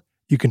 or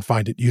you can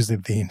find it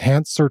using the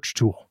enhanced search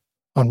tool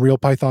on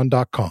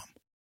realpython.com.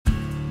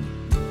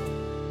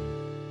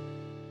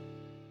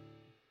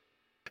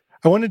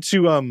 I wanted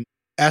to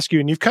ask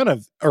you, and you've kind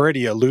of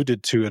already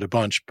alluded to it a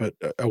bunch, but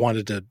I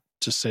wanted to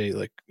just say,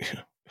 like,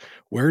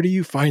 where do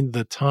you find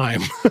the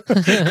time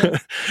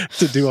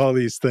to do all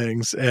these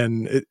things?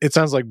 And it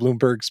sounds like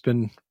Bloomberg's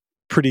been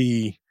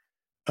pretty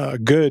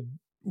good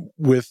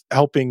with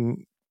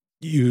helping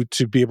you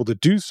to be able to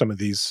do some of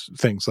these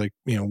things, like,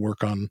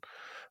 work on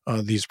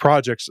these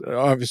projects,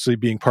 obviously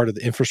being part of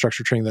the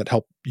infrastructure training that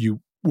helped you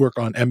work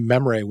on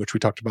MMemRay, which we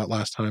talked about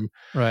last time.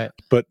 Right.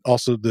 But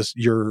also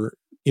your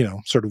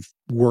sort of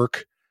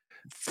work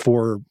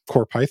for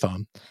core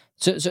Python.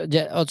 So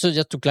yeah, also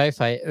just to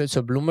clarify,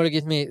 so Bloomberg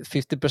gives me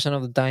 50%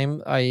 of the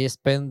time. I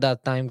spend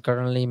that time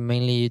currently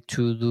mainly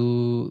to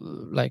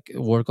do like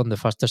work on the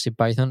faster C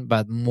Python,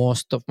 but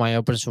most of my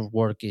open source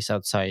work is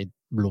outside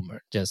Bloomberg,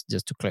 just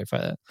to clarify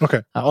that.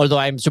 Okay. Although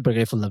I'm super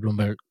grateful that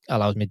Bloomberg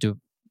allows me to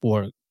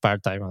work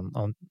part-time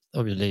on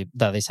obviously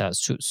that is a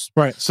SUS.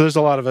 Right. So there's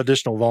a lot of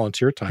additional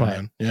volunteer time, right.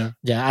 Man. Yeah.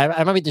 Yeah,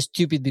 I'm a bit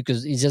stupid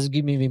because it's just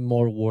giving me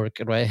more work,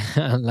 right?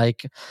 And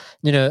like,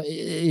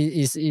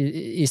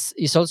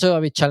 it's also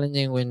a bit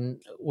challenging when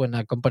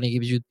a company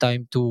gives you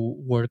time to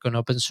work on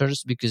open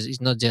source, because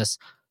it's not just,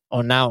 oh,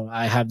 now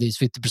I have this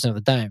 50% of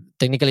the time.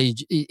 Technically,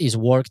 it's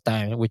work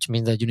time, which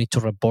means that you need to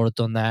report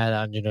on that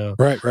and,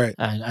 right.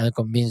 And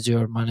convince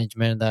your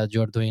management that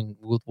you're doing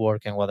good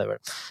work and whatever.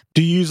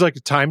 Do you use like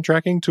a time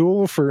tracking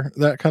tool for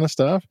that kind of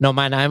stuff? No,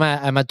 man,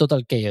 I'm a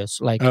total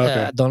chaos. Like,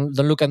 okay. Don't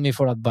look at me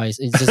for advice.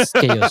 It's just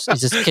chaos. It's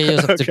just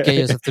chaos after okay.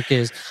 chaos after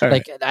chaos. All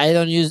like, right. I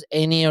don't use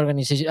any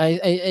organization.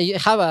 I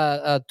have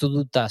a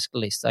to-do task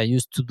list. I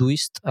use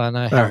Todoist, and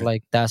I have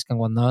like tasks and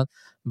whatnot,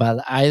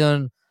 but I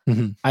don't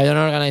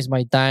organize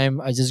my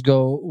time. I just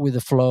go with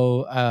the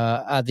flow.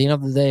 At the end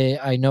of the day,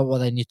 I know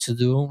what I need to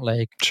do.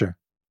 Like, sure,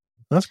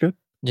 that's good.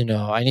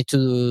 I need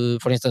to,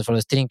 for instance, for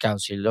the steering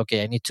council.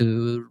 Okay, I need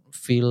to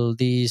fill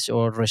this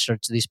or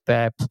research this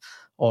PEP,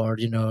 or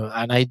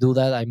and I do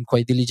that. I'm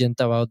quite diligent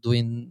about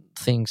doing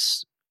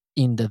things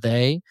in the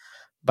day,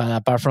 but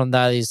apart from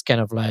that, it's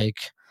kind of like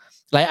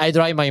I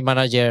drive my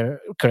manager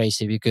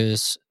crazy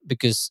because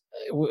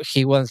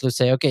he wants to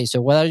say, okay,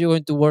 so what are you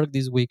going to work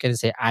this week? And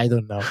say, I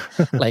don't know.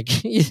 Like,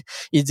 it's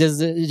just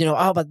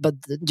but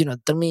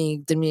tell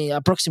me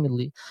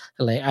approximately.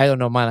 Like, I don't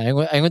know, man. I'm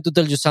going to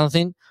tell you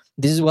something.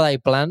 This is what I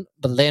planned,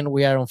 but then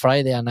we are on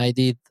Friday and I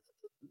did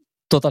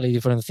totally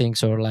different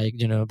things, or like,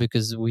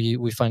 because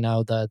we find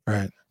out that,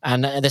 right.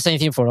 And the same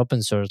thing for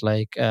open source.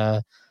 Like,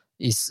 I'm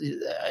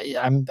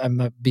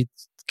a bit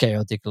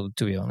chaotic,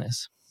 to be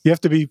honest. You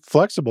have to be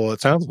flexible,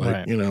 it sounds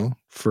like, right.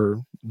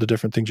 For the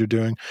different things you're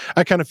doing.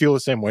 I kind of feel the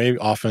same way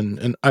often.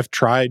 And I've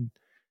tried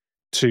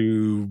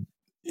to,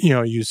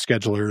 use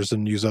schedulers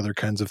and use other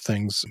kinds of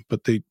things,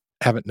 but they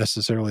haven't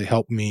necessarily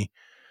helped me.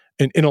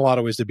 In a lot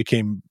of ways, they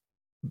became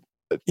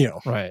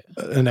Right.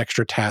 an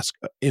extra task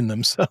in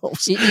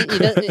themselves.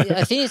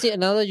 I think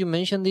now that you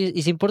mentioned this,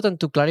 it's important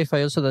to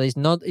clarify also that it's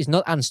not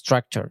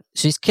unstructured.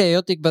 So it's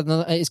chaotic, but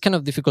not, it's kind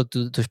of difficult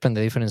to explain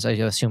the difference, I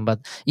assume. But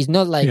it's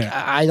not like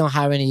I don't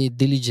have any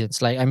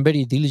diligence. Like I'm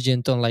very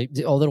diligent on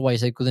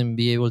otherwise I couldn't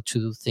be able to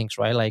do things,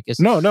 right? Like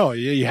no,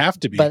 you have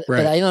to be. But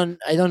right.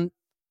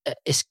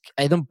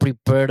 I don't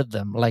prepare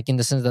them, like in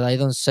the sense that I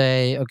don't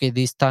say, okay,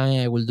 this time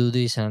I will do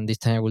this and this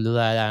time I will do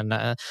that,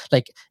 and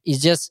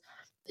it's just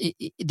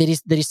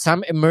there is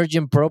some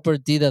emergent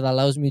property that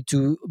allows me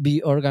to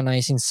be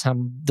organized in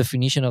some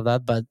definition of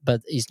that, but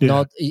it's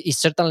not. It's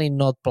certainly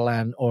not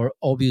planned or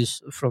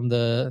obvious from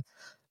the.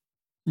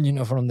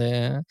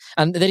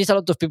 And there is a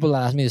lot of people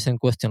that ask me the same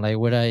question, like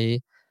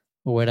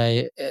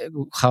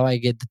how I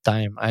get the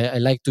time. I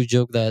like to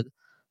joke that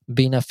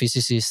being a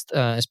physicist,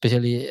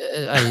 especially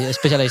I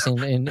specialize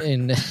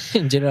in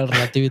general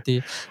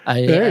relativity.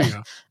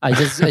 I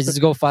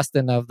just go fast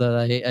enough that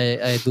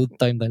I do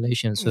time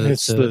dilation. So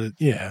it's the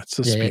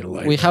speed of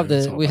light. We have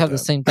the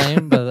same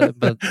time,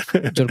 but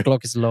your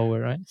clock is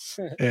lower, right?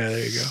 Yeah,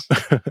 there you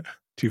go.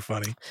 Too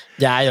funny.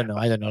 Yeah, I don't know.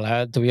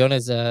 To be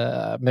honest,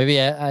 maybe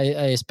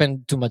I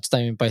spend too much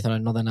time in Python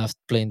and not enough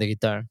playing the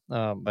guitar.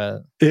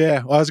 But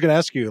yeah, well, I was going to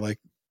ask you, like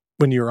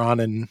when you were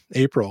on in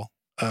April.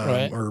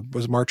 Right. Or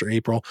was March or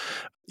April,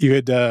 you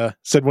had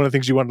said one of the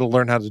things you wanted to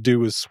learn how to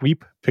do was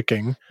sweep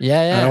picking. Yeah.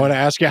 And I want to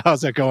ask you,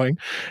 how's that going?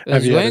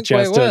 Have you had a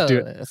chance to do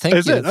it? Thank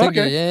you. Thank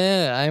you. Okay.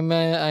 Yeah,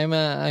 I'm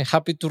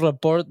happy to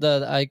report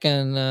that I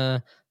can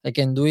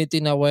do it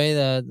in a way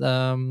that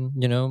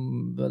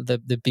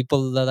the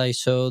people that I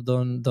saw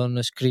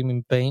don't scream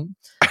in pain.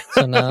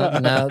 So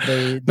now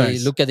they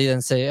Nice. look at it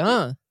and say,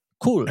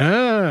 cool.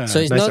 So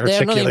it's nice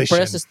they're not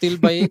impressed still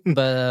by it,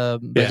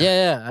 but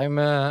yeah. I'm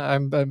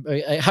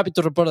happy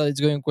to report that it's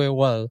going quite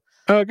well.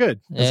 Oh, good.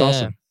 That's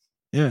awesome.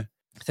 Yeah.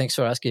 Thanks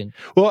for asking.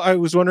 Well, I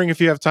was wondering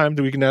if you have time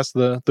that we can ask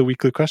the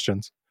weekly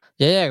questions.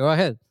 Yeah, go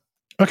ahead.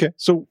 Okay,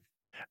 so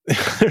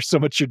there's so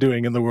much you're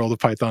doing in the world of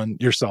Python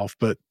yourself,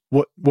 but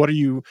what are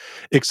you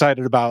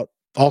excited about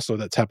also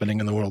that's happening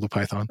in the world of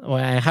Python? Well,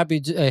 I'm happy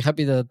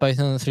that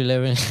Python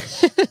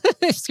 3.11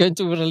 is going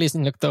to be released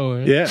in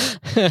October. Yeah.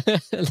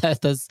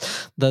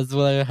 that's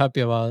what I'm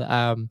happy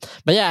about.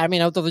 But yeah, I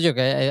mean, out of the joke,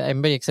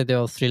 I'm very excited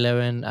about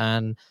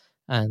 3.11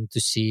 and to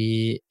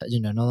see,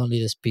 not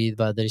only the speed,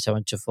 but there is a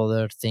bunch of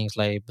other things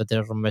like better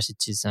error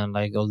messages and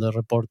like all the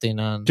reporting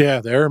and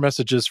the error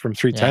messages from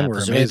 3.10 were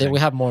amazing. We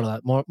have more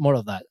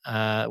of that.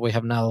 We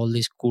have now all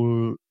these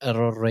cool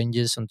error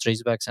ranges and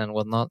tracebacks and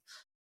whatnot.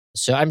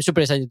 So I'm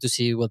super excited to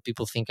see what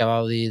people think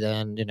about it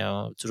and,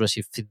 to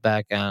receive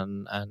feedback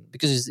and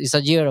because it's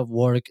a year of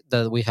work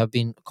that we have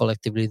been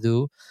collectively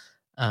do.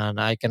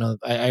 And I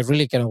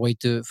really cannot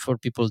wait for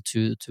people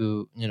to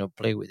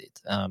play with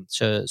it.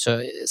 So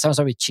it sounds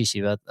a bit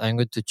cheesy, but I'm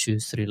going to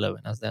choose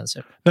 3.11 as the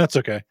answer. That's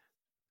okay.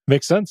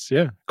 Makes sense.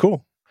 Yeah.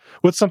 Cool.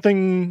 What's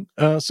something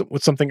else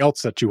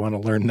that you want to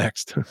learn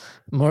next?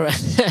 more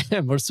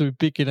sweep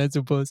picking, I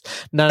suppose.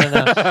 No.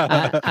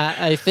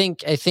 I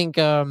think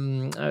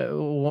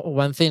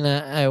one thing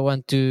I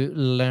want to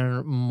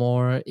learn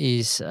more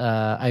is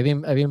I've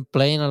been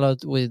playing a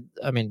lot with.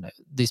 I mean,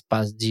 this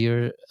past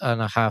year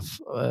and a half,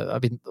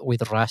 I've been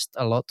with Rust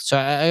a lot. So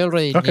I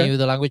already knew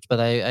the language, but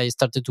I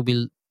started to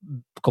build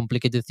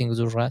complicated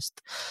things with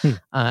Rust.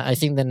 I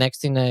think the next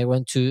thing I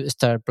want to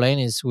start playing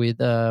is with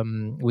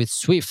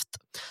Swift.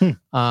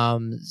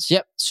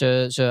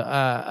 So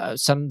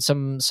some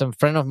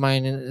friend of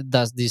mine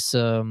does this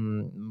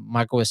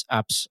macOS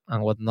apps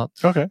and whatnot.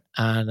 Okay.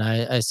 And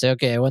I say,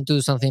 okay, I want to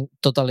do something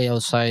totally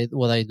outside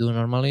what I do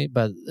normally,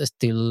 but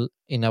still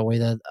in a way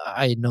that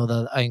I know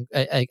that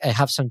I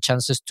have some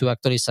chances to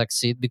actually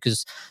succeed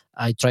because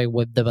I try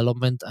web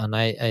development and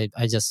I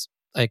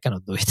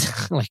cannot do it.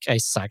 Like I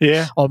suck.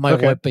 Yeah. All my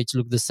web pages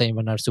look the same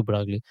and are super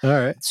ugly. All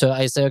right. So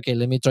I say, okay,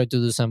 let me try to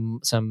do some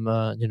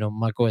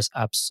macOS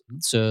apps.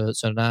 So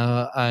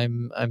now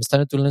I'm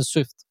starting to learn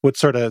Swift. What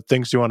sort of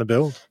things do you want to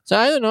build? So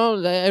I don't know.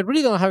 I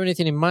really don't have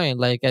anything in mind.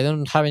 Like I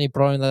don't have any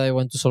problem that I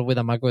want to solve with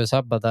a macOS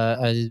app, but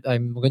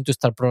I'm going to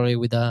start probably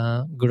with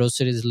a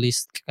groceries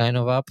list kind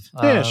of app.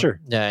 Yeah, sure.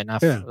 Yeah,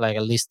 enough. Yeah. Like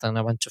a list and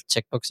a bunch of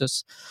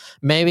checkboxes.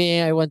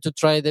 Maybe I want to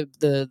try to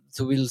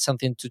build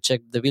something to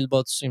check the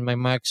billboards in my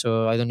Mac,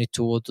 so I don't need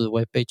to go to the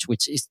web page,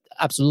 which is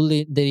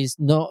absolutely there is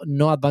no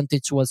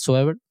advantage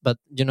whatsoever. But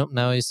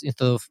now is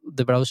instead of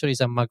the browser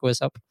is a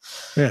macOS app.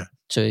 Yeah.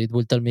 So it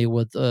will tell me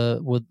what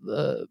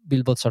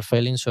billboards are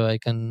failing, so I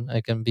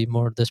can be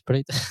more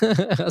desperate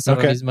as a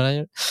release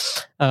manager.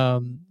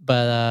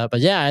 But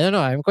yeah, I don't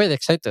know. I'm quite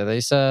excited.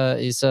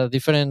 It's a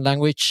different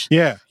language.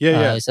 Yeah.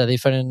 It's a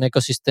different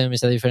ecosystem.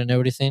 It's a different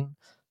everything.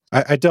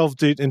 I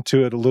delved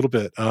into it a little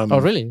bit. Oh,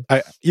 really?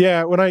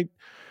 When I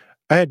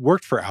had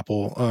worked for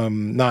Apple,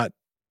 not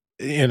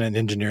in an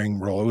engineering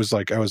role. It was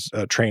like I was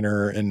a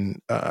trainer and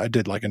I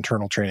did like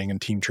internal training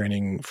and team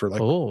training for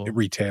like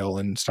retail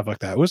and stuff like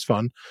that. It was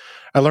fun.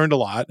 I learned a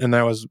lot and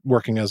I was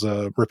working as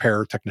a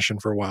repair technician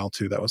for a while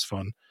too. That was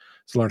fun.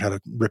 So I learned how to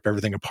rip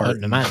everything apart.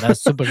 Oh, man,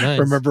 that's super nice.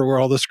 Remember where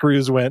all the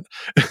screws went.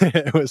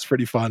 It was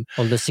pretty fun.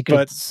 All the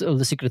secrets, all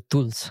the secret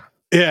tools.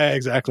 Yeah,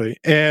 exactly.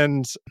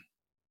 And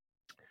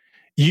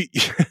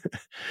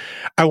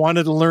I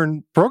wanted to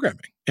learn programming,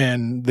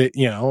 and it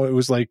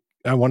was like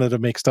I wanted to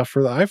make stuff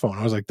for the iPhone.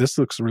 I was like, this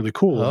looks really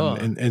cool,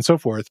 and so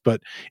forth.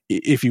 But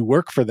if you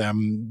work for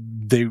them,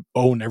 they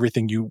own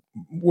everything you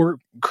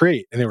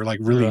create, and they were like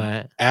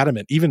really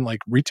adamant, even like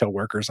retail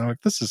workers. I'm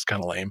like, this is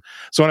kind of lame.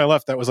 So when I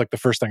left, that was like the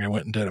first thing I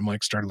went and did. I'm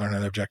like, started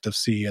learning Objective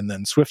C, and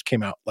then Swift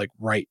came out like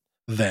right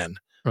then.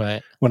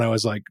 Right. When I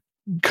was like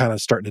kind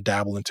of starting to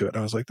dabble into it,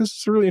 I was like, this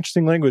is a really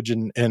interesting language,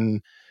 and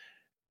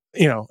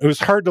it was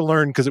hard to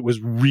learn because it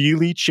was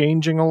really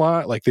changing a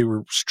lot. Like they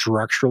were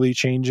structurally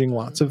changing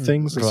lots of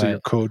things. So your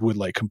code would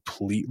like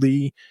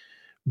completely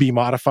be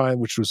modified,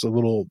 which was a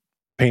little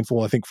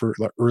painful, I think, for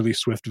early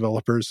Swift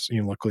developers.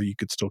 Luckily you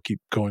could still keep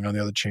going on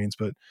the other chains,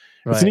 but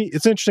it's an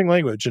interesting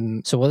language.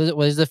 And so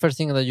what is the first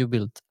thing that you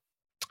built?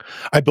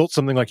 I built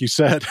something like you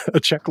said, a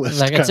checklist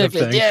like kind of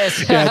thing.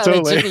 Yes, yeah,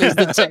 totally.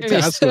 The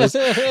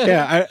checklist.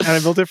 Yeah, and I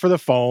built it for the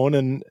phone,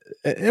 and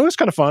it was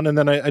kind of fun. And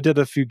then I did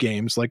a few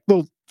games, like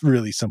little,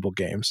 really simple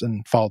games,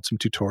 and followed some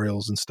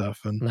tutorials and stuff.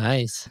 And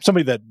nice.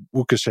 Somebody that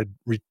Łukasz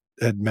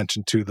had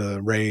mentioned to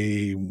the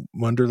Ray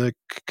Wunderlich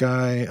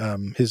guy,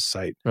 his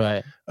site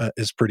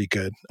is pretty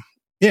good.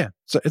 Yeah,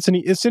 so it's an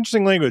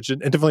interesting language, and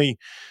definitely.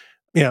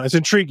 It's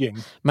intriguing.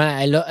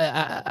 Man,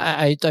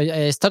 I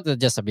started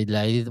just a bit.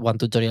 Like, I did one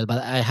tutorial,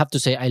 but I have to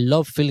say I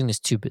love feeling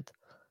stupid.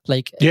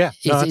 Like,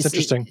 it's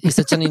interesting. It's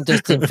such an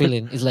interesting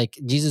feeling. It's like,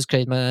 Jesus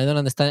Christ, man, I don't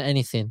understand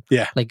anything.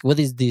 Yeah. Like, what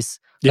is this?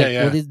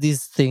 What is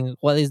this thing?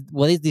 What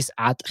is this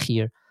ad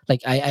here?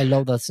 Like, I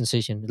love that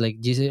sensation. Like,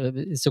 Jesus,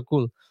 it's so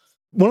cool.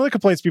 One of the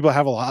complaints people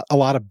have a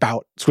lot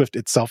about Swift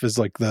itself is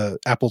like the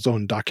Apple's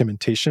own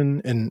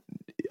documentation, and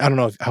I don't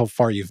know how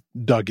far you've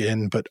dug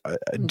in, but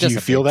do you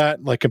feel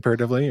that like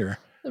comparatively, or?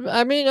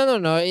 I mean, I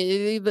don't know.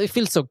 It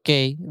feels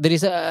okay. There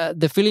is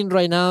the feeling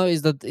right now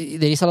is that there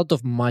is a lot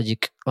of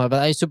magic, but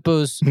I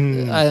suppose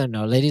I don't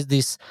know. There is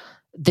this.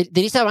 There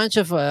is a bunch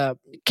of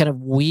kind of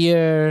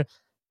weird.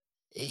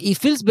 It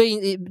feels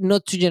very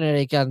not too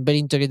generic and very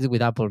integrated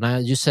with Apple. Now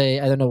you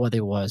say I don't know what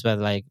it was, but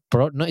like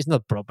no, it's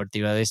not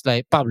property, but it's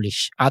like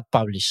add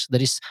publish.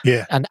 There is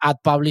an add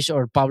publish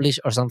or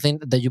something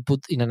that you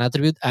put in an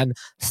attribute and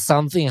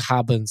something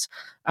happens.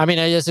 I mean,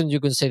 I assume you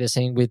can say the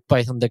same with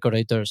Python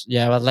decorators.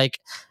 Yeah, but like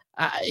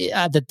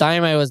at the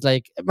time I was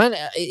like, man,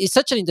 it's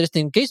such an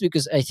interesting case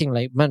because I think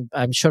like, man,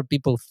 I'm sure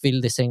people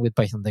feel the same with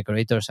Python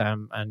decorators,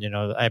 and I'm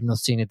not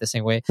seeing it the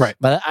same way. Right.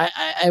 But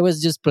I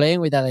was just playing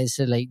with that. I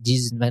said like,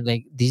 Jesus, man,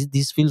 like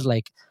this feels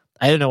like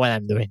I don't know what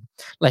I'm doing.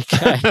 Like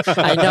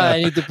I know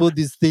I need to put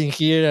this thing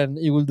here and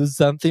it will do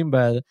something,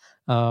 but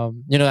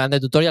and the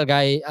tutorial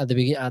guy at the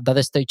beginning, at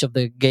that stage of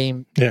the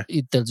game,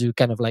 it tells you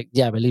kind of like,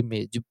 believe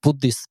me, you put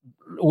this,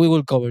 we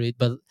will cover it,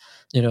 but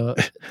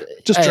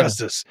just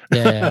trust us.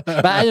 But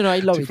I don't know, I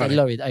love it. Funny. I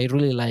love it. I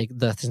really like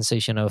the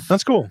sensation of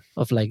that's cool,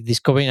 of like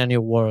discovering a new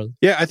world.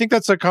 Yeah, I think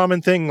that's a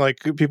common thing. Like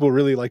people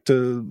really like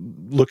to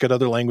look at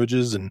other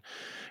languages and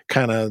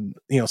kind of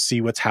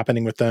see what's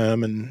happening with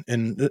them, and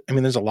I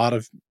mean there's a lot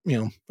of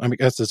I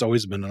guess there's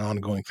always been an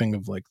ongoing thing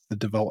of like the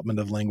development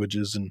of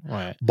languages and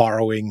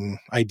borrowing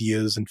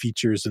ideas and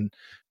features, and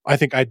I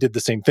think I did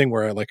the same thing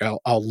where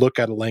I'll look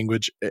at a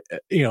language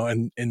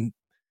and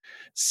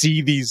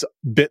see these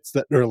bits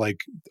that are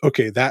like,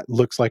 okay, that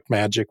looks like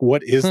magic,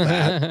 what is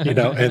that?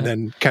 And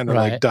then kind of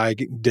like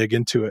dig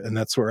into it, and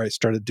that's where I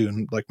started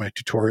doing like my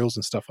tutorials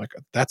and stuff. Like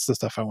that's the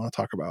stuff I want to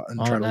talk about and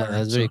try to learn.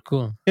 That's very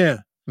cool.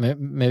 Yeah.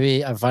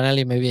 Maybe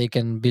finally I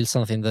can build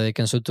something that I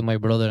can show to my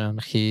brother,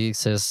 and he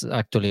says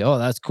actually, oh,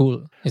 that's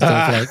cool. Instead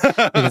of like,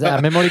 because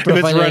a memory profiler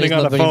if it's running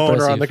on the phone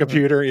impressive. Or on the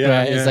computer,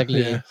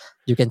 exactly. Yeah.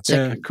 You can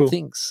check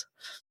things.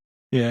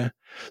 Yeah.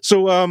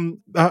 So,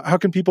 how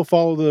can people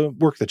follow the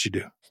work that you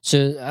do?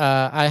 So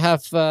I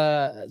have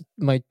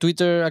my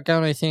Twitter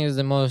account. I think is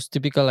the most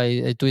typical.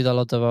 I tweet a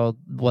lot about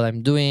what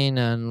I'm doing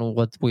and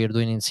what we are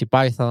doing in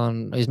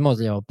CPython. It's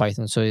mostly about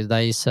Python. So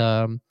that is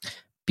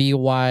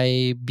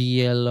PYBLOGSAL.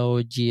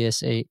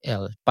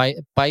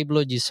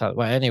 Pablo Gisal.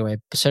 Well, anyway,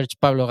 search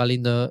Pablo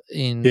Galindo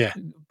in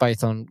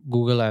Python,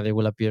 Google, and it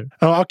will appear.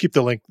 Oh, I'll keep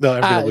the link.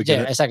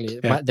 Exactly.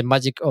 Yeah. The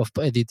magic of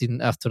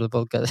editing after the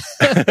podcast.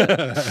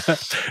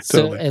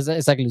 Totally. So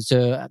exactly.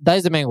 So that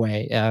is the main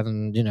way,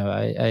 and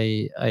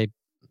I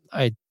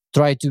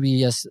try to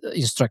be as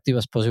instructive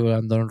as possible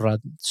and don't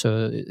run.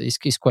 So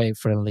it's quite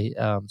friendly.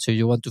 So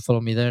you want to follow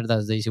me there?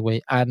 That's the easy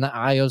way. And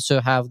I also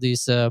have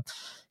this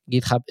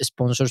GitHub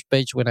sponsors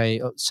page when I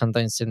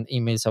sometimes send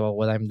emails about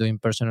what I'm doing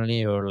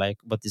personally or like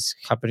what is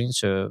happening.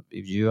 So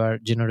if you are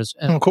generous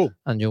cool.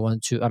 and you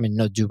want to, I mean,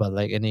 not you, but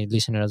like any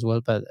listener as well,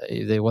 but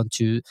if they want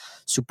to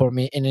support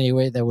me in any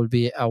way, there will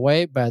be a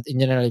way. But in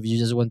general, if you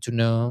just want to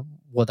know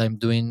what I'm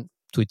doing,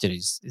 Twitter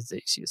is the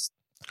easiest.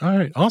 All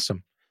right.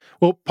 Awesome.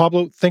 Well,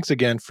 Pablo, thanks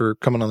again for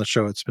coming on the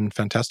show. It's been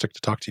fantastic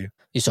to talk to you.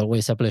 It's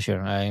always a pleasure.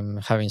 I'm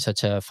having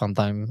such a fun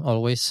time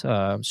always.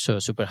 So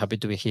super happy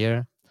to be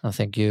here. And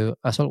thank you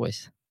as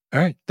always. All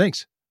right.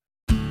 Thanks.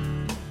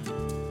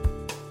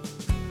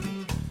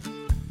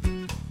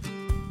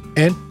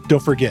 And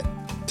don't forget,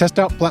 test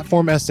out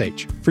Platform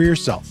SH for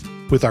yourself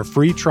with our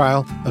free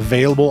trial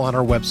available on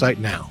our website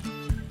now.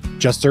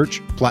 Just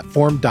search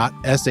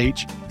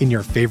platform.sh in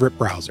your favorite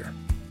browser.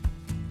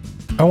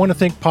 I want to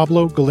thank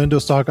Pablo Galindo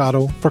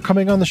Salgado for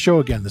coming on the show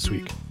again this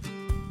week.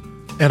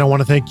 And I want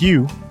to thank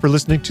you for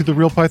listening to the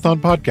Real Python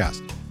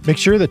Podcast. Make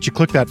sure that you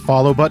click that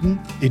follow button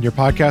in your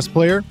podcast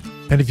player.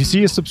 And if you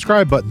see a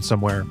subscribe button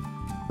somewhere,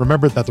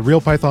 remember that the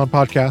Real Python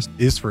Podcast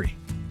is free.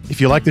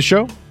 If you like the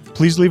show,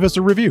 please leave us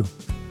a review.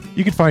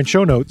 You can find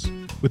show notes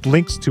with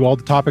links to all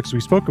the topics we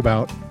spoke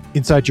about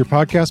inside your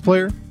podcast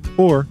player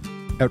or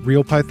at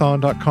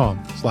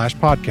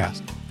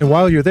realpython.com/podcast. And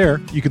while you're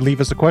there, you can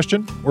leave us a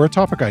question or a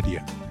topic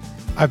idea.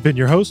 I've been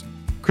your host,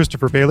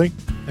 Christopher Bailey,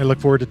 and look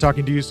forward to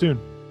talking to you soon.